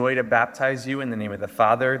my joy to baptize you in the name of the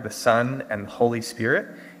Father, the Son, and the Holy Spirit,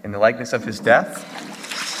 in the likeness of his death,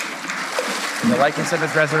 in the likeness of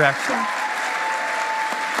his resurrection.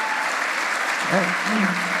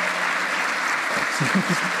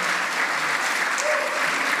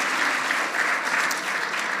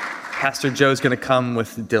 Pastor Joe's going to come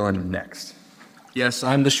with Dylan next. Yes,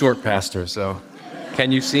 I'm the short pastor, so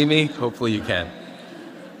can you see me? Hopefully you can.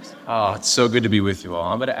 Oh, it's so good to be with you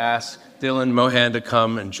all. I'm going to ask Dylan Mohan to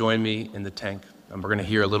come and join me in the tank, and we're going to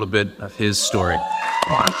hear a little bit of his story.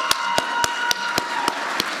 Come on.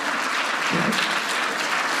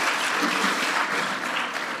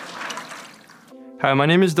 Hi, my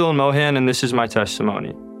name is Dylan Mohan, and this is my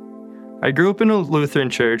testimony. I grew up in a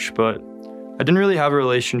Lutheran church, but I didn't really have a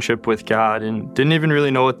relationship with God and didn't even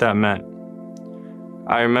really know what that meant.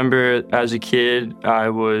 I remember as a kid, I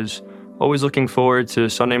was always looking forward to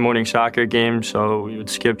Sunday morning soccer games, so we would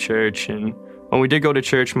skip church. And when we did go to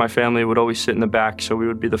church, my family would always sit in the back, so we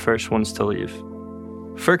would be the first ones to leave.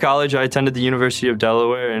 For college, I attended the University of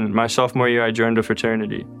Delaware, and my sophomore year, I joined a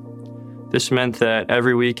fraternity. This meant that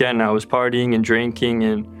every weekend I was partying and drinking,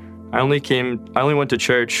 and I only went to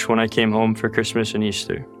church when I came home for Christmas and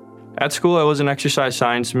Easter. At school, I was an exercise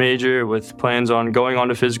science major with plans on going on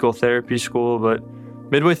to physical therapy school, but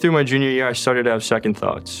midway through my junior year, I started to have second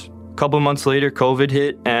thoughts. A couple months later, COVID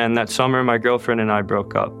hit, and that summer, my girlfriend and I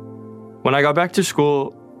broke up. When I got back to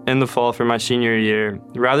school in the fall for my senior year,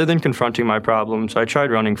 rather than confronting my problems, I tried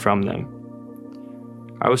running from them.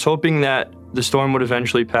 I was hoping that the storm would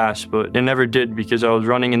eventually pass, but it never did because I was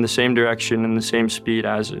running in the same direction and the same speed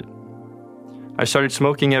as it. I started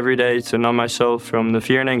smoking every day to numb myself from the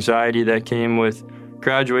fear and anxiety that came with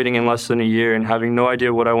graduating in less than a year and having no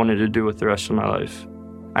idea what I wanted to do with the rest of my life.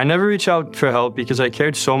 I never reached out for help because I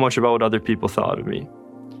cared so much about what other people thought of me.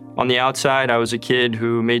 On the outside, I was a kid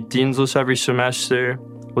who made Dean's List every semester,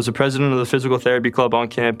 was the president of the physical therapy club on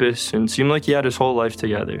campus, and seemed like he had his whole life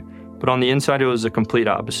together. But on the inside, it was the complete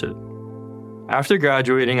opposite. After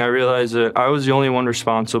graduating, I realized that I was the only one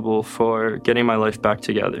responsible for getting my life back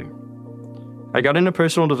together. I got into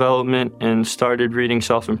personal development and started reading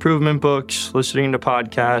self-improvement books, listening to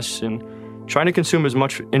podcasts, and trying to consume as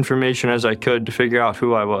much information as I could to figure out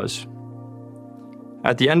who I was.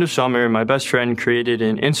 At the end of summer, my best friend created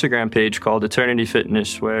an Instagram page called Eternity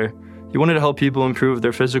Fitness, where he wanted to help people improve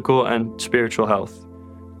their physical and spiritual health.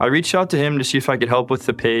 I reached out to him to see if I could help with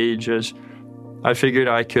the page, as I figured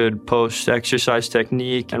I could post exercise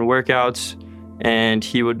technique and workouts, and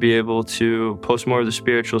he would be able to post more of the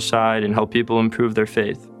spiritual side and help people improve their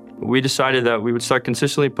faith. We decided that we would start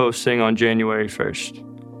consistently posting on January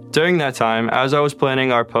 1st. During that time, as I was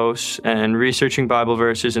planning our posts and researching Bible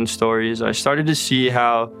verses and stories, I started to see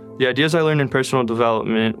how the ideas I learned in personal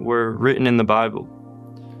development were written in the Bible.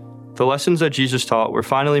 The lessons that Jesus taught were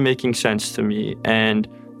finally making sense to me, and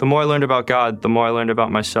the more I learned about God, the more I learned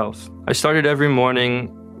about myself. I started every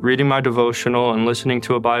morning reading my devotional and listening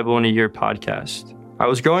to a Bible in a Year podcast. I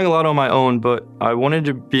was growing a lot on my own, but I wanted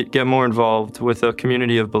to get more involved with a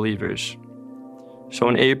community of believers. So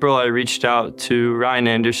in April, I reached out to Ryan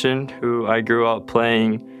Anderson, who I grew up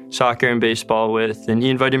playing soccer and baseball with, and he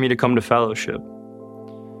invited me to come to fellowship.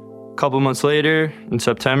 A couple months later, in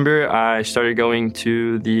September, I started going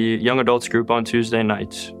to the young adults group on Tuesday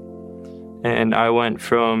nights. And I went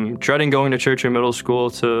from dreading going to church in middle school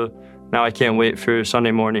to now I can't wait for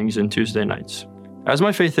Sunday mornings and Tuesday nights. As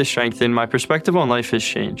my faith has strengthened, my perspective on life has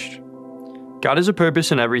changed. God has a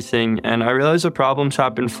purpose in everything, and I realize that problems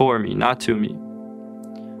happen for me, not to me.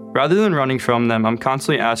 Rather than running from them, I'm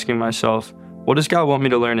constantly asking myself, what does God want me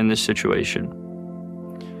to learn in this situation?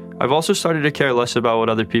 I've also started to care less about what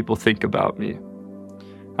other people think about me.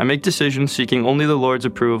 I make decisions seeking only the Lord's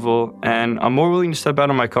approval, and I'm more willing to step out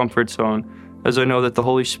of my comfort zone as I know that the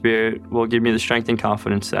Holy Spirit will give me the strength and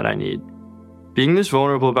confidence that I need. Being this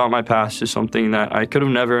vulnerable about my past is something that I could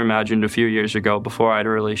have never imagined a few years ago before I had a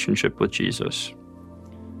relationship with Jesus.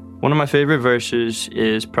 One of my favorite verses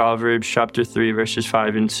is Proverbs chapter 3, verses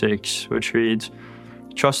 5 and 6, which reads,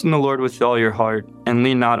 "Trust in the Lord with all your heart, and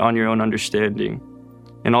lean not on your own understanding.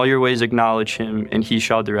 In all your ways acknowledge him, and he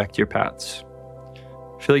shall direct your paths."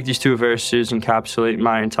 I feel like these two verses encapsulate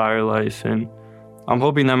my entire life, and I'm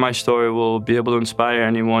hoping that my story will be able to inspire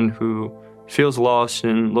anyone who feels lost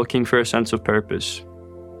and looking for a sense of purpose.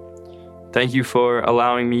 Thank you for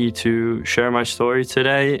allowing me to share my story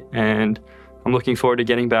today, and I'm looking forward to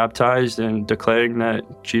getting baptized and declaring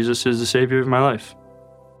that Jesus is the Savior of my life.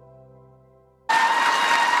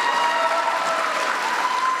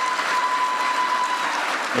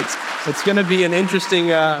 It's going to be an interesting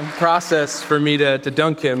process for me to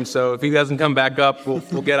dunk him, so if he doesn't come back up,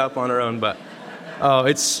 we'll get up on our own. But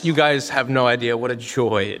you guys have no idea what a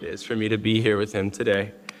joy it is for me to be here with him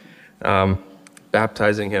today,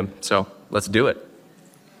 baptizing him. So let's do it.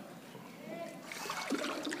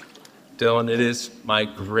 Dylan, it is my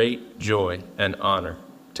great joy and honor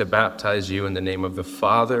to baptize you in the name of the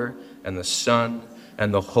Father and the Son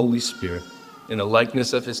and the Holy Spirit, in the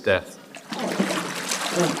likeness of his death,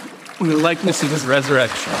 in the likeness of his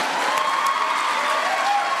resurrection.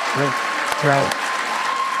 Right.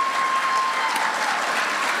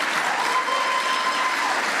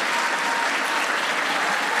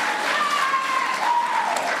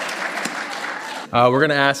 We're going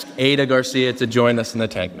to ask Ada Garcia to join us in the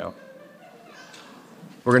tank now.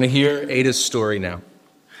 We're going to hear Ada's story now.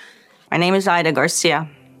 My name is Ida Garcia.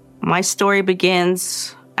 My story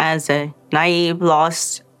begins as a naive,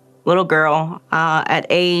 lost little girl. At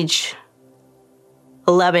age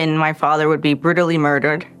 11, my father would be brutally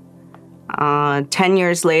murdered. 10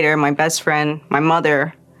 years later, my best friend, my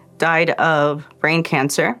mother, died of brain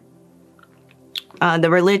cancer.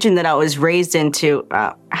 The religion that I was raised into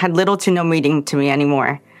had little to no meaning to me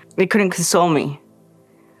anymore. It couldn't console me.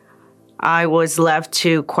 I was left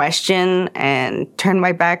to question and turn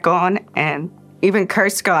my back on and even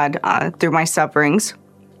cursed God through my sufferings.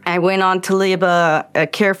 I went on to live a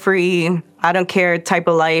carefree, I don't care type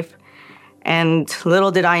of life. And little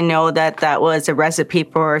did I know that that was a recipe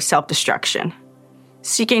for self-destruction.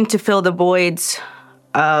 Seeking to fill the voids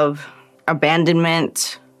of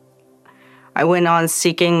abandonment, I went on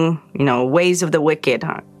seeking, ways of the wicked,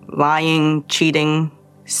 lying, cheating,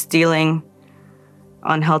 stealing,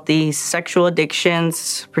 unhealthy sexual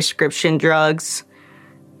addictions, prescription drugs,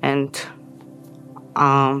 and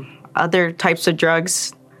other types of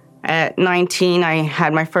drugs. At 19, I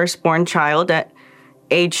had my firstborn child. At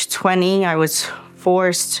age 20, I was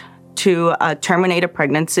forced to terminate a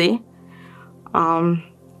pregnancy.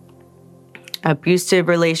 Abusive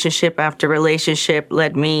relationship after relationship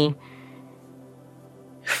led me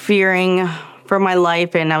fearing for my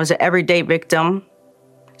life, and I was an everyday victim.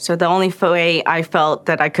 So the only way I felt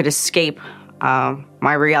that I could escape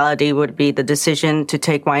my reality would be the decision to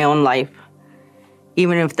take my own life,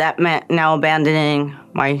 even if that meant now abandoning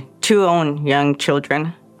my 2 own young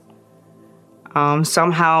children.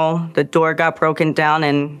 Somehow the door got broken down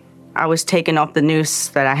and I was taken off the noose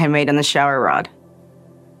that I had made on the shower rod.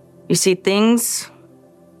 You see, things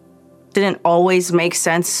didn't always make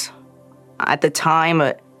sense at the time,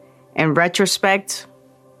 but in retrospect,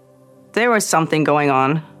 there was something going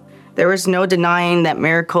on. There was no denying that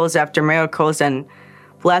miracles after miracles and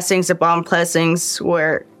blessings upon blessings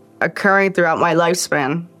were occurring throughout my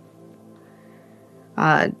lifespan.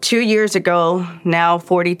 2 years ago, now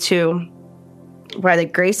 42, by the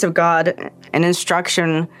grace of God, an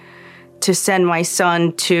instruction to send my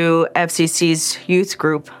son to FCC's youth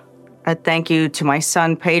group. A thank you to my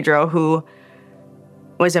son, Pedro, who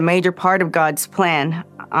was a major part of God's plan.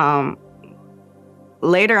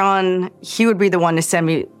 Later on, he would be the one to send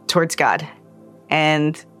me towards God.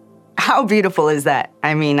 And how beautiful is that?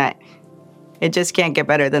 I mean, it just can't get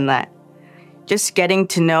better than that. Just getting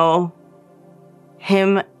to know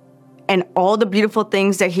him and all the beautiful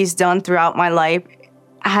things that he's done throughout my life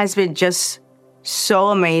has been just so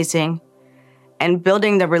amazing. And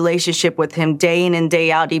building the relationship with him day in and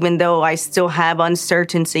day out, even though I still have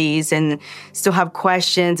uncertainties and still have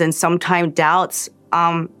questions and sometimes doubts,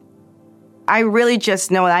 I really just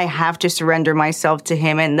know that I have to surrender myself to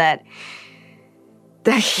him, and that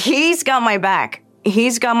he's got my back.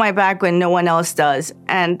 He's got my back when no one else does.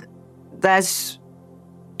 And that's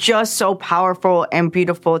just so powerful and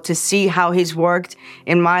beautiful to see how he's worked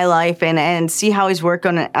in my life and see how he's worked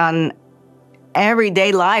on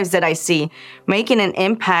everyday lives that I see, making an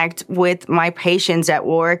impact with my patients at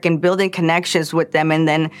work and building connections with them, and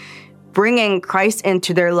then bringing Christ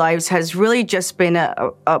into their lives has really just been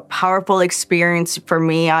a powerful experience for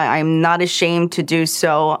me. I'm not ashamed to do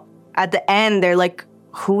so. At the end, they're like,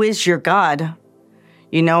 who is your God?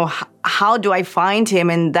 How do I find him?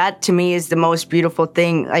 And that to me is the most beautiful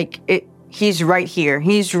thing. He's right here.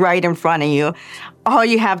 He's right in front of you. All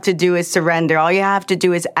you have to do is surrender. All you have to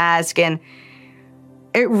do is ask. And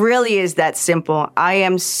it really is that simple. I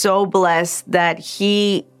am so blessed that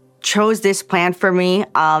he chose this plan for me,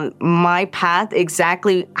 my path,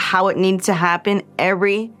 exactly how it needs to happen,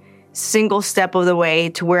 every single step of the way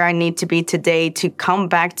to where I need to be today to come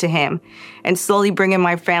back to him and slowly bring in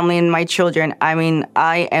my family and my children. I mean,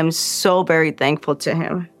 I am so very thankful to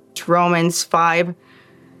him. Romans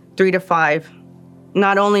 5:3-5.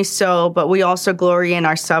 Not only so, but we also glory in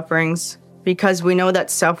our sufferings, because we know that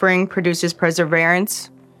suffering produces perseverance,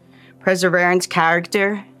 perseverance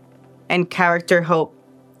character, and character hope.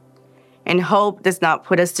 And hope does not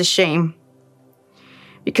put us to shame,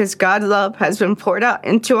 because God's love has been poured out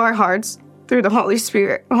into our hearts through the Holy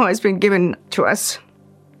Spirit who has been given to us.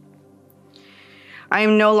 I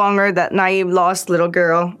am no longer that naive, lost little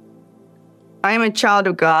girl. I am a child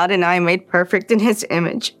of God, and I am made perfect in his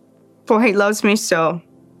image, for he loves me so.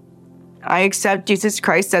 I accept Jesus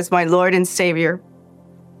Christ as my Lord and Savior.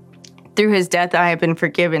 Through his death, I have been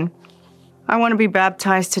forgiven. I want to be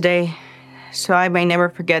baptized today so I may never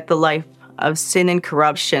forget the life of sin and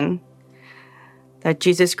corruption that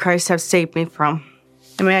Jesus Christ has saved me from.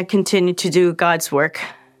 And may I continue to do God's work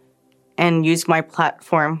and use my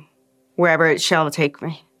platform wherever it shall take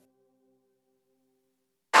me.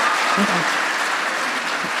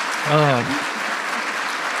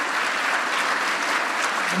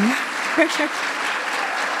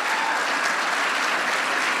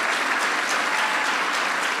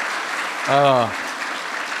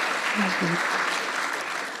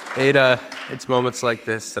 Ada, it's moments like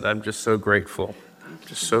this that I'm just so grateful. I'm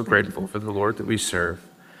just so grateful for the Lord that we serve.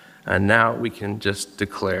 And now we can just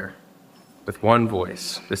declare with one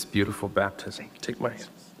voice this beautiful baptism. Take my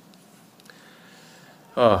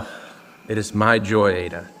hand. It is my joy,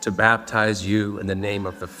 Ada, to baptize you in the name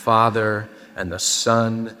of the Father and the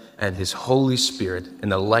Son and his Holy Spirit in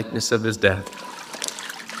the likeness of his death.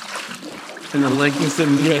 In the likeness of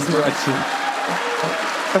his resurrection.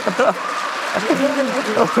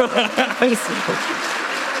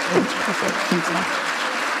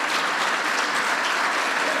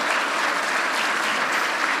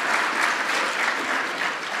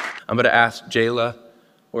 I'm going to ask Jayla,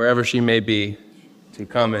 wherever she may be, to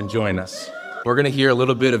come and join us. We're going to hear a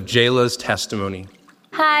little bit of Jayla's testimony.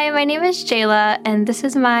 Hi, my name is Jayla, and this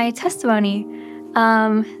is my testimony.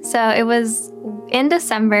 So it was in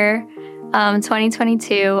December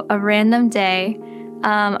 2022, a random day.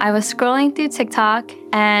 I was scrolling through TikTok,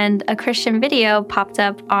 and a Christian video popped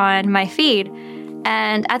up on my feed.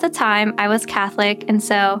 And at the time, I was Catholic, and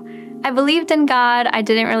so I believed in God. I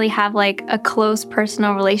didn't really have like a close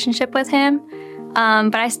personal relationship with him,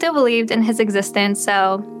 but I still believed in his existence.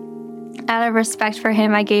 So out of respect for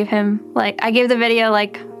him, I gave the video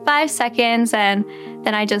like 5 seconds, and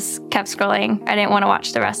then I just kept scrolling. I didn't want to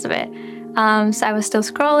watch the rest of it. So I was still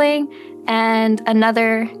scrolling, and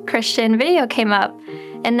another Christian video came up,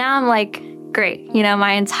 and now I'm like, great,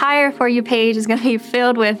 my entire For You page is going to be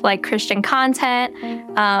filled with like Christian content.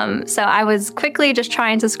 So I was quickly just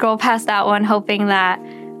trying to scroll past that one, hoping that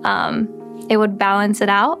it would balance it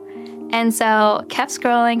out. And so kept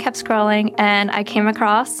scrolling, and I came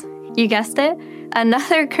across, you guessed it,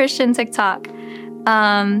 another Christian TikTok.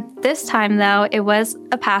 This time though, it was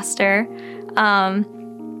a pastor.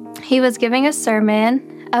 He was giving a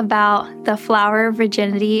sermon about the flower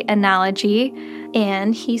virginity analogy.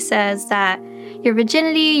 And he says that your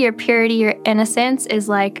virginity, your purity, your innocence is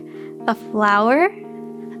like a flower.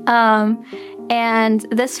 And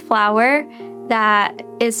this flower that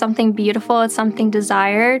is something beautiful, it's something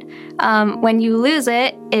desired. When you lose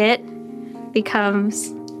it, it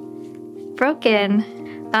becomes broken.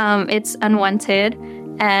 It's unwanted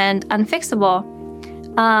and unfixable.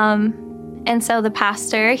 And so the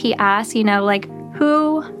pastor, he asked,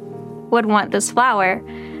 who would want this flower?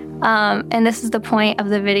 And this is the point of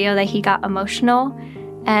the video that he got emotional.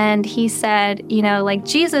 And he said,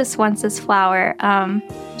 Jesus wants this flower.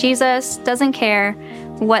 Jesus doesn't care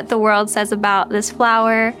what the world says about this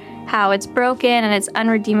flower, how it's broken and it's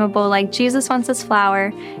unredeemable. Like, Jesus wants this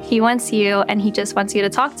flower. He wants you, and he just wants you to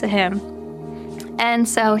talk to him. And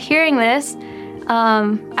so hearing this,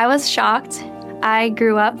 I was shocked. I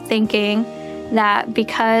grew up thinking that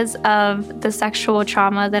because of the sexual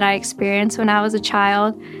trauma that I experienced when I was a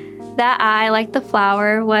child, that I, like the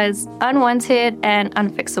flower, was unwanted and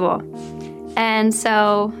unfixable. And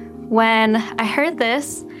so when I heard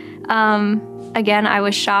this, again, I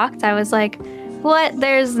was shocked. I was like, what?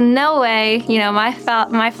 There's no way,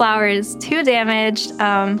 my flower is too damaged.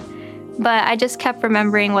 But I just kept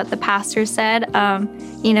remembering what the pastor said.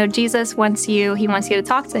 Jesus wants you. He wants you to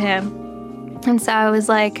talk to him. And so I was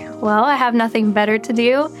like, well, I have nothing better to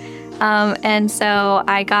do. And so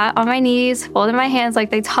I got on my knees, folded my hands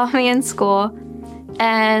like they taught me in school.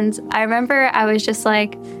 And I remember I was just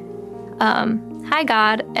like, hi,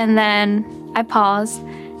 God. And then I paused.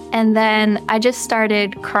 And then I just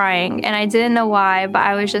started crying. And I didn't know why, but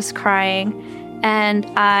I was just crying. And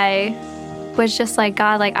I was just like,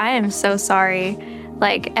 God, like, I am so sorry.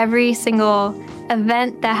 Like, every single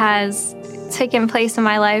event that has taken place in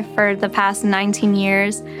my life for the past 19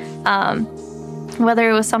 years, whether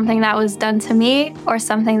it was something that was done to me or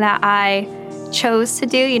something that I chose to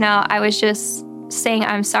do, I was just saying,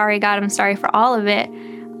 I'm sorry, God, I'm sorry for all of it.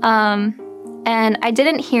 And I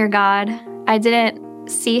didn't hear God. I didn't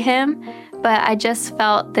see him, but I just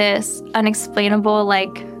felt this unexplainable,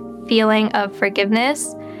 feeling of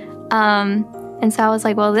forgiveness. And so I was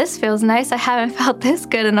like, well, this feels nice. I haven't felt this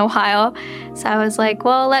good in a while. So I was like,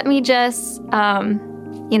 well, let me just,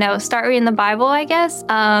 start reading the Bible, I guess.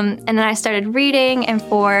 And then I started reading, and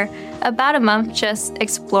for about a month, just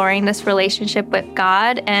exploring this relationship with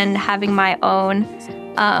God and having my own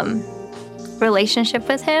relationship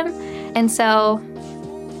with him. And so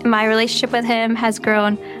my relationship with him has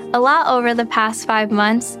grown a lot over the past 5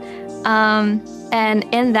 months. And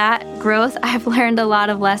in that growth, I've learned a lot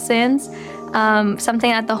of lessons,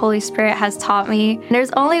 something that the Holy Spirit has taught me.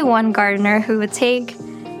 There's only one gardener who would take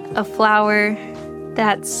a flower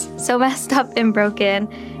that's so messed up and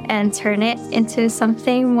broken and turn it into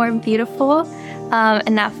something more beautiful.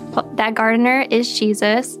 And that gardener is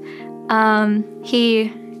Jesus.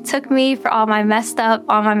 He took me for all my messed up,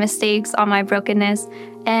 all my mistakes, all my brokenness,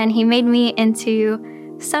 and he made me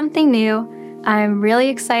into something new. I'm really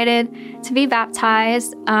excited to be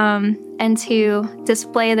baptized and to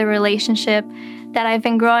display the relationship that I've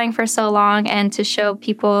been growing for so long and to show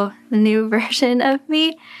people the new version of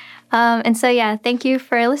me. And so, yeah, thank you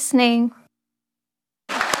for listening.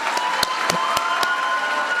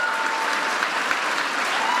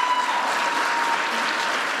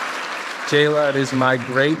 Jayla, it is my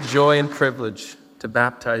great joy and privilege to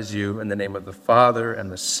baptize you in the name of the Father and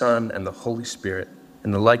the Son and the Holy Spirit,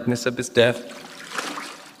 in the likeness of his death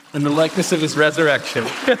and the likeness of his resurrection.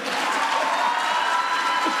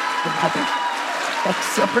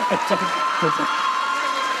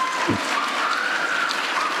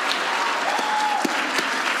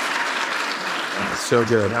 So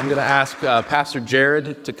good. I'm going to ask Pastor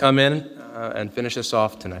Jared to come in and finish us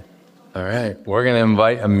off tonight. All right, we're going to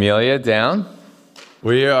invite Amelia down.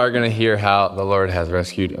 We are going to hear how the Lord has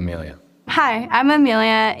rescued Amelia. Hi, I'm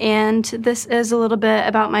Amelia, and this is a little bit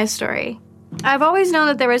about my story. I've always known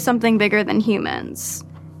that there was something bigger than humans.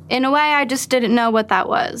 In a way, I just didn't know what that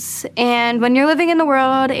was. And when you're living in the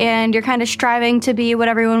world and you're kind of striving to be what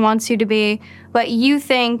everyone wants you to be, what you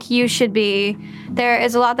think you should be, there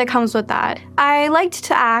is a lot that comes with that. I liked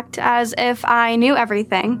to act as if I knew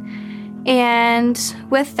everything. And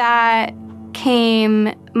with that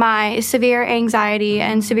came my severe anxiety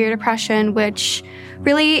and severe depression, which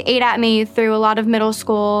really ate at me through a lot of middle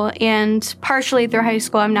school and partially through high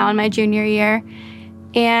school. I'm now in my junior year.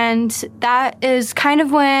 And that is kind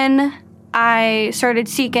of when I started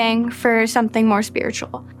seeking for something more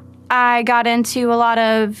spiritual. I got into a lot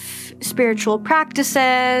of spiritual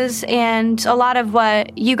practices and a lot of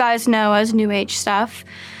what you guys know as New Age stuff.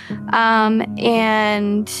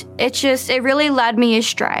 And it really led me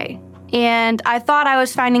astray. And I thought I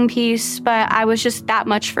was finding peace, but I was just that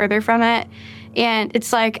much further from it. And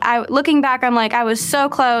it's like, looking back, I'm like, I was so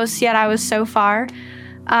close, yet I was so far.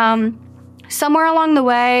 Somewhere along the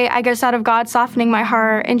way, I guess out of God softening my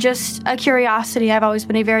heart and just a curiosity, I've always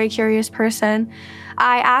been a very curious person,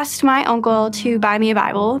 I asked my uncle to buy me a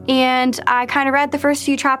Bible. And I kind of read the first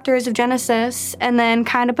few chapters of Genesis and then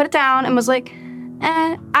kind of put it down and was like,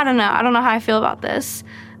 I don't know. I don't know how I feel about this.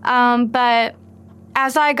 But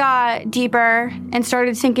as I got deeper and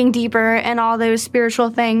started sinking deeper in all those spiritual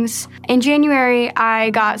things, in January, I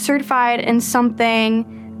got certified in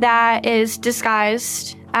something that is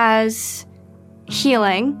disguised as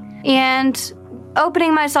healing. And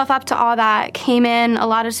opening myself up to all that came in a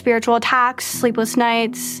lot of spiritual attacks, sleepless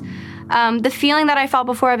nights. The feeling that I felt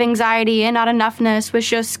before of anxiety and not enoughness was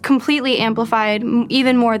just completely amplified,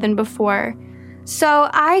 even more than before. So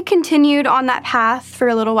I continued on that path for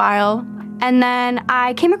a little while, and then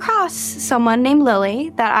I came across someone named Lily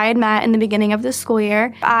that I had met in the beginning of the school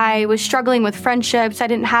year. I was struggling with friendships. I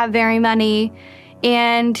didn't have very many,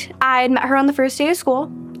 and I had met her on the first day of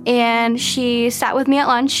school, and she sat with me at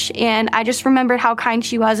lunch, and I just remembered how kind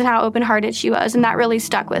she was and how open-hearted she was, and that really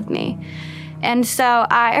stuck with me. And so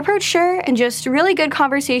I approached her and just a really good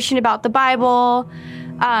conversation about the Bible,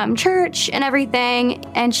 church and everything,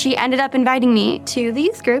 and she ended up inviting me to the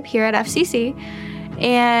youth group here at FCC,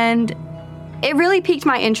 and it really piqued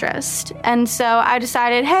my interest. And so I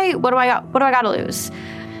decided, hey, what do I got to lose?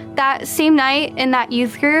 That same night in that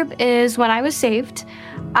youth group is when I was saved.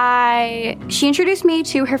 She introduced me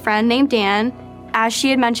to her friend named Dan, as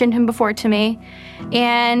she had mentioned him before to me,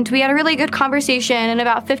 and we had a really good conversation. And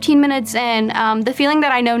about 15 minutes in, the feeling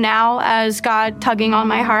that I know now as God tugging on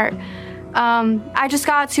my heart, I just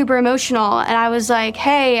got super emotional, and I was like,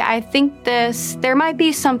 hey, I think there might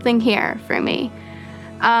be something here for me.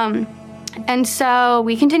 And so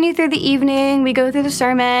we continue through the evening, we go through the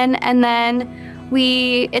sermon, and then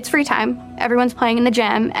it's free time. Everyone's playing in the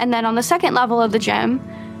gym. And then on the second level of the gym,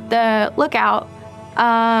 the lookout,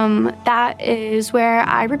 that is where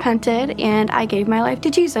I repented and I gave my life to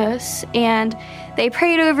Jesus. And they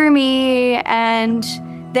prayed over me, and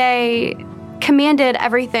they commanded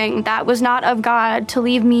everything that was not of God to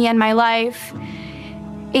leave me and my life.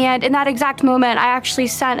 And in that exact moment, I actually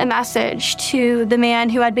sent a message to the man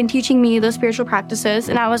who had been teaching me those spiritual practices,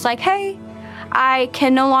 and I was like, hey, I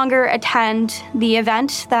can no longer attend the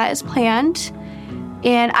event that is planned.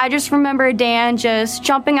 And I just remember Dan just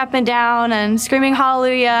jumping up and down and screaming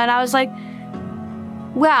hallelujah, and I was like,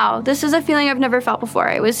 wow, this is a feeling I've never felt before.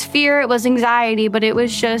 It was fear, it was anxiety, but it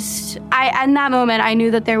was just, in that moment, I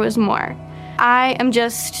knew that there was more. I am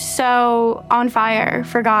just so on fire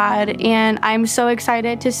for God, and I'm so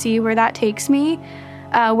excited to see where that takes me,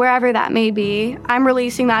 wherever that may be. I'm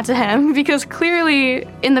releasing that to Him, because clearly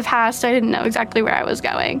in the past I didn't know exactly where I was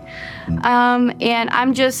going. And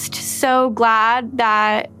I'm just so glad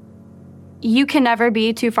that you can never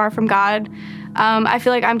be too far from God. I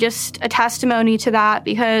feel like I'm just a testimony to that,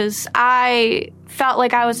 because I felt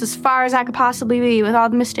like I was as far as I could possibly be with all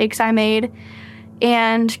the mistakes I made.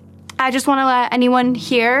 And I just want to let anyone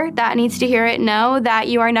here that needs to hear it know that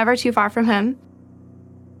you are never too far from him.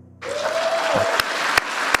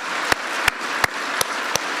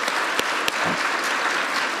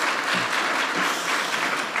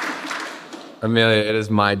 Amelia, it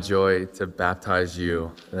is my joy to baptize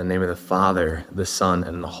you in the name of the Father, the Son,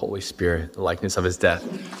 and the Holy Spirit, the likeness of his death,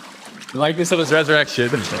 the likeness of his resurrection.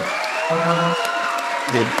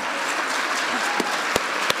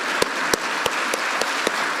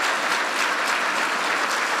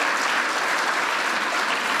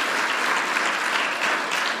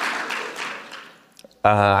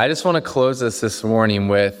 I just want to close this morning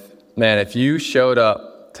with, man, if you showed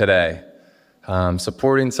up today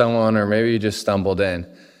supporting someone, or maybe you just stumbled in,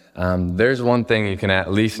 there's one thing you can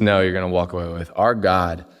at least know you're going to walk away with. Our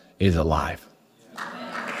God is alive.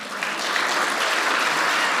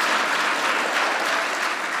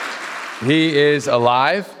 He is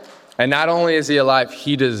alive, and not only is he alive,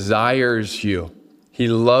 he desires you. He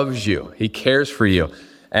loves you. He cares for you.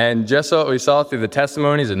 And just what we saw through the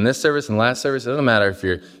testimonies in this service and last service, it doesn't matter if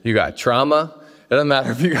you got trauma. It doesn't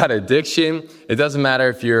matter if you got addiction. It doesn't matter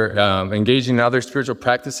if you're engaging in other spiritual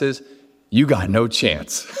practices. You got no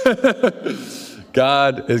chance.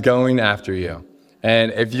 God is going after you.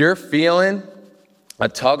 And if you're feeling a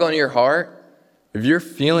tug on your heart, if you're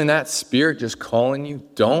feeling that spirit just calling you,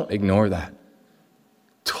 don't ignore that.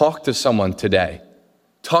 Talk to someone today.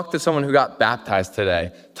 Talk to someone who got baptized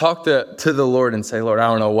today. Talk to the Lord and say, Lord, I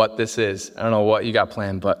don't know what this is. I don't know what you got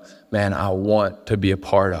planned, but man, I want to be a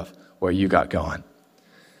part of what you got going.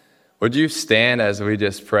 Would you stand as we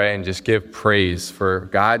just pray and just give praise for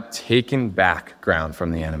God taking back ground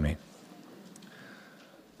from the enemy?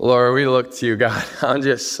 Lord, we look to you, God. I'm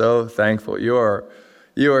just so thankful. You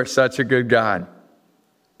are such a good God.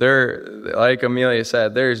 Like Amelia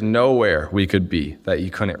said, there's nowhere we could be that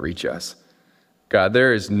you couldn't reach us. God,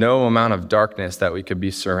 there is no amount of darkness that we could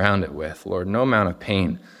be surrounded with, Lord, no amount of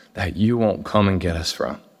pain that you won't come and get us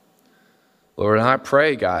from. Lord, and I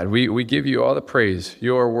pray, God, we give you all the praise.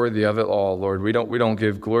 You are worthy of it all, Lord. We don't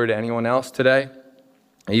give glory to anyone else today,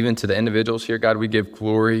 even to the individuals here. God, we give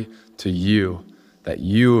glory to you, that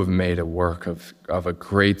you have made a work of a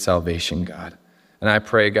great salvation, God. And I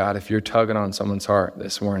pray, God, if you're tugging on someone's heart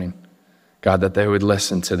this morning, God, that they would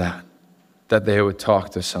listen to that they would talk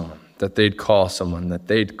to someone, that they'd call someone, that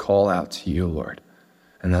they'd call out to you, Lord,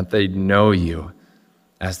 and that they'd know you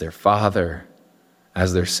as their Father,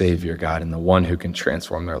 as their Savior, God, and the one who can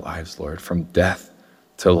transform their lives, Lord, from death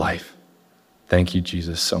to life. Thank you,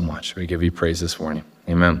 Jesus, so much. We give you praise this morning.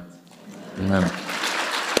 Amen. Amen.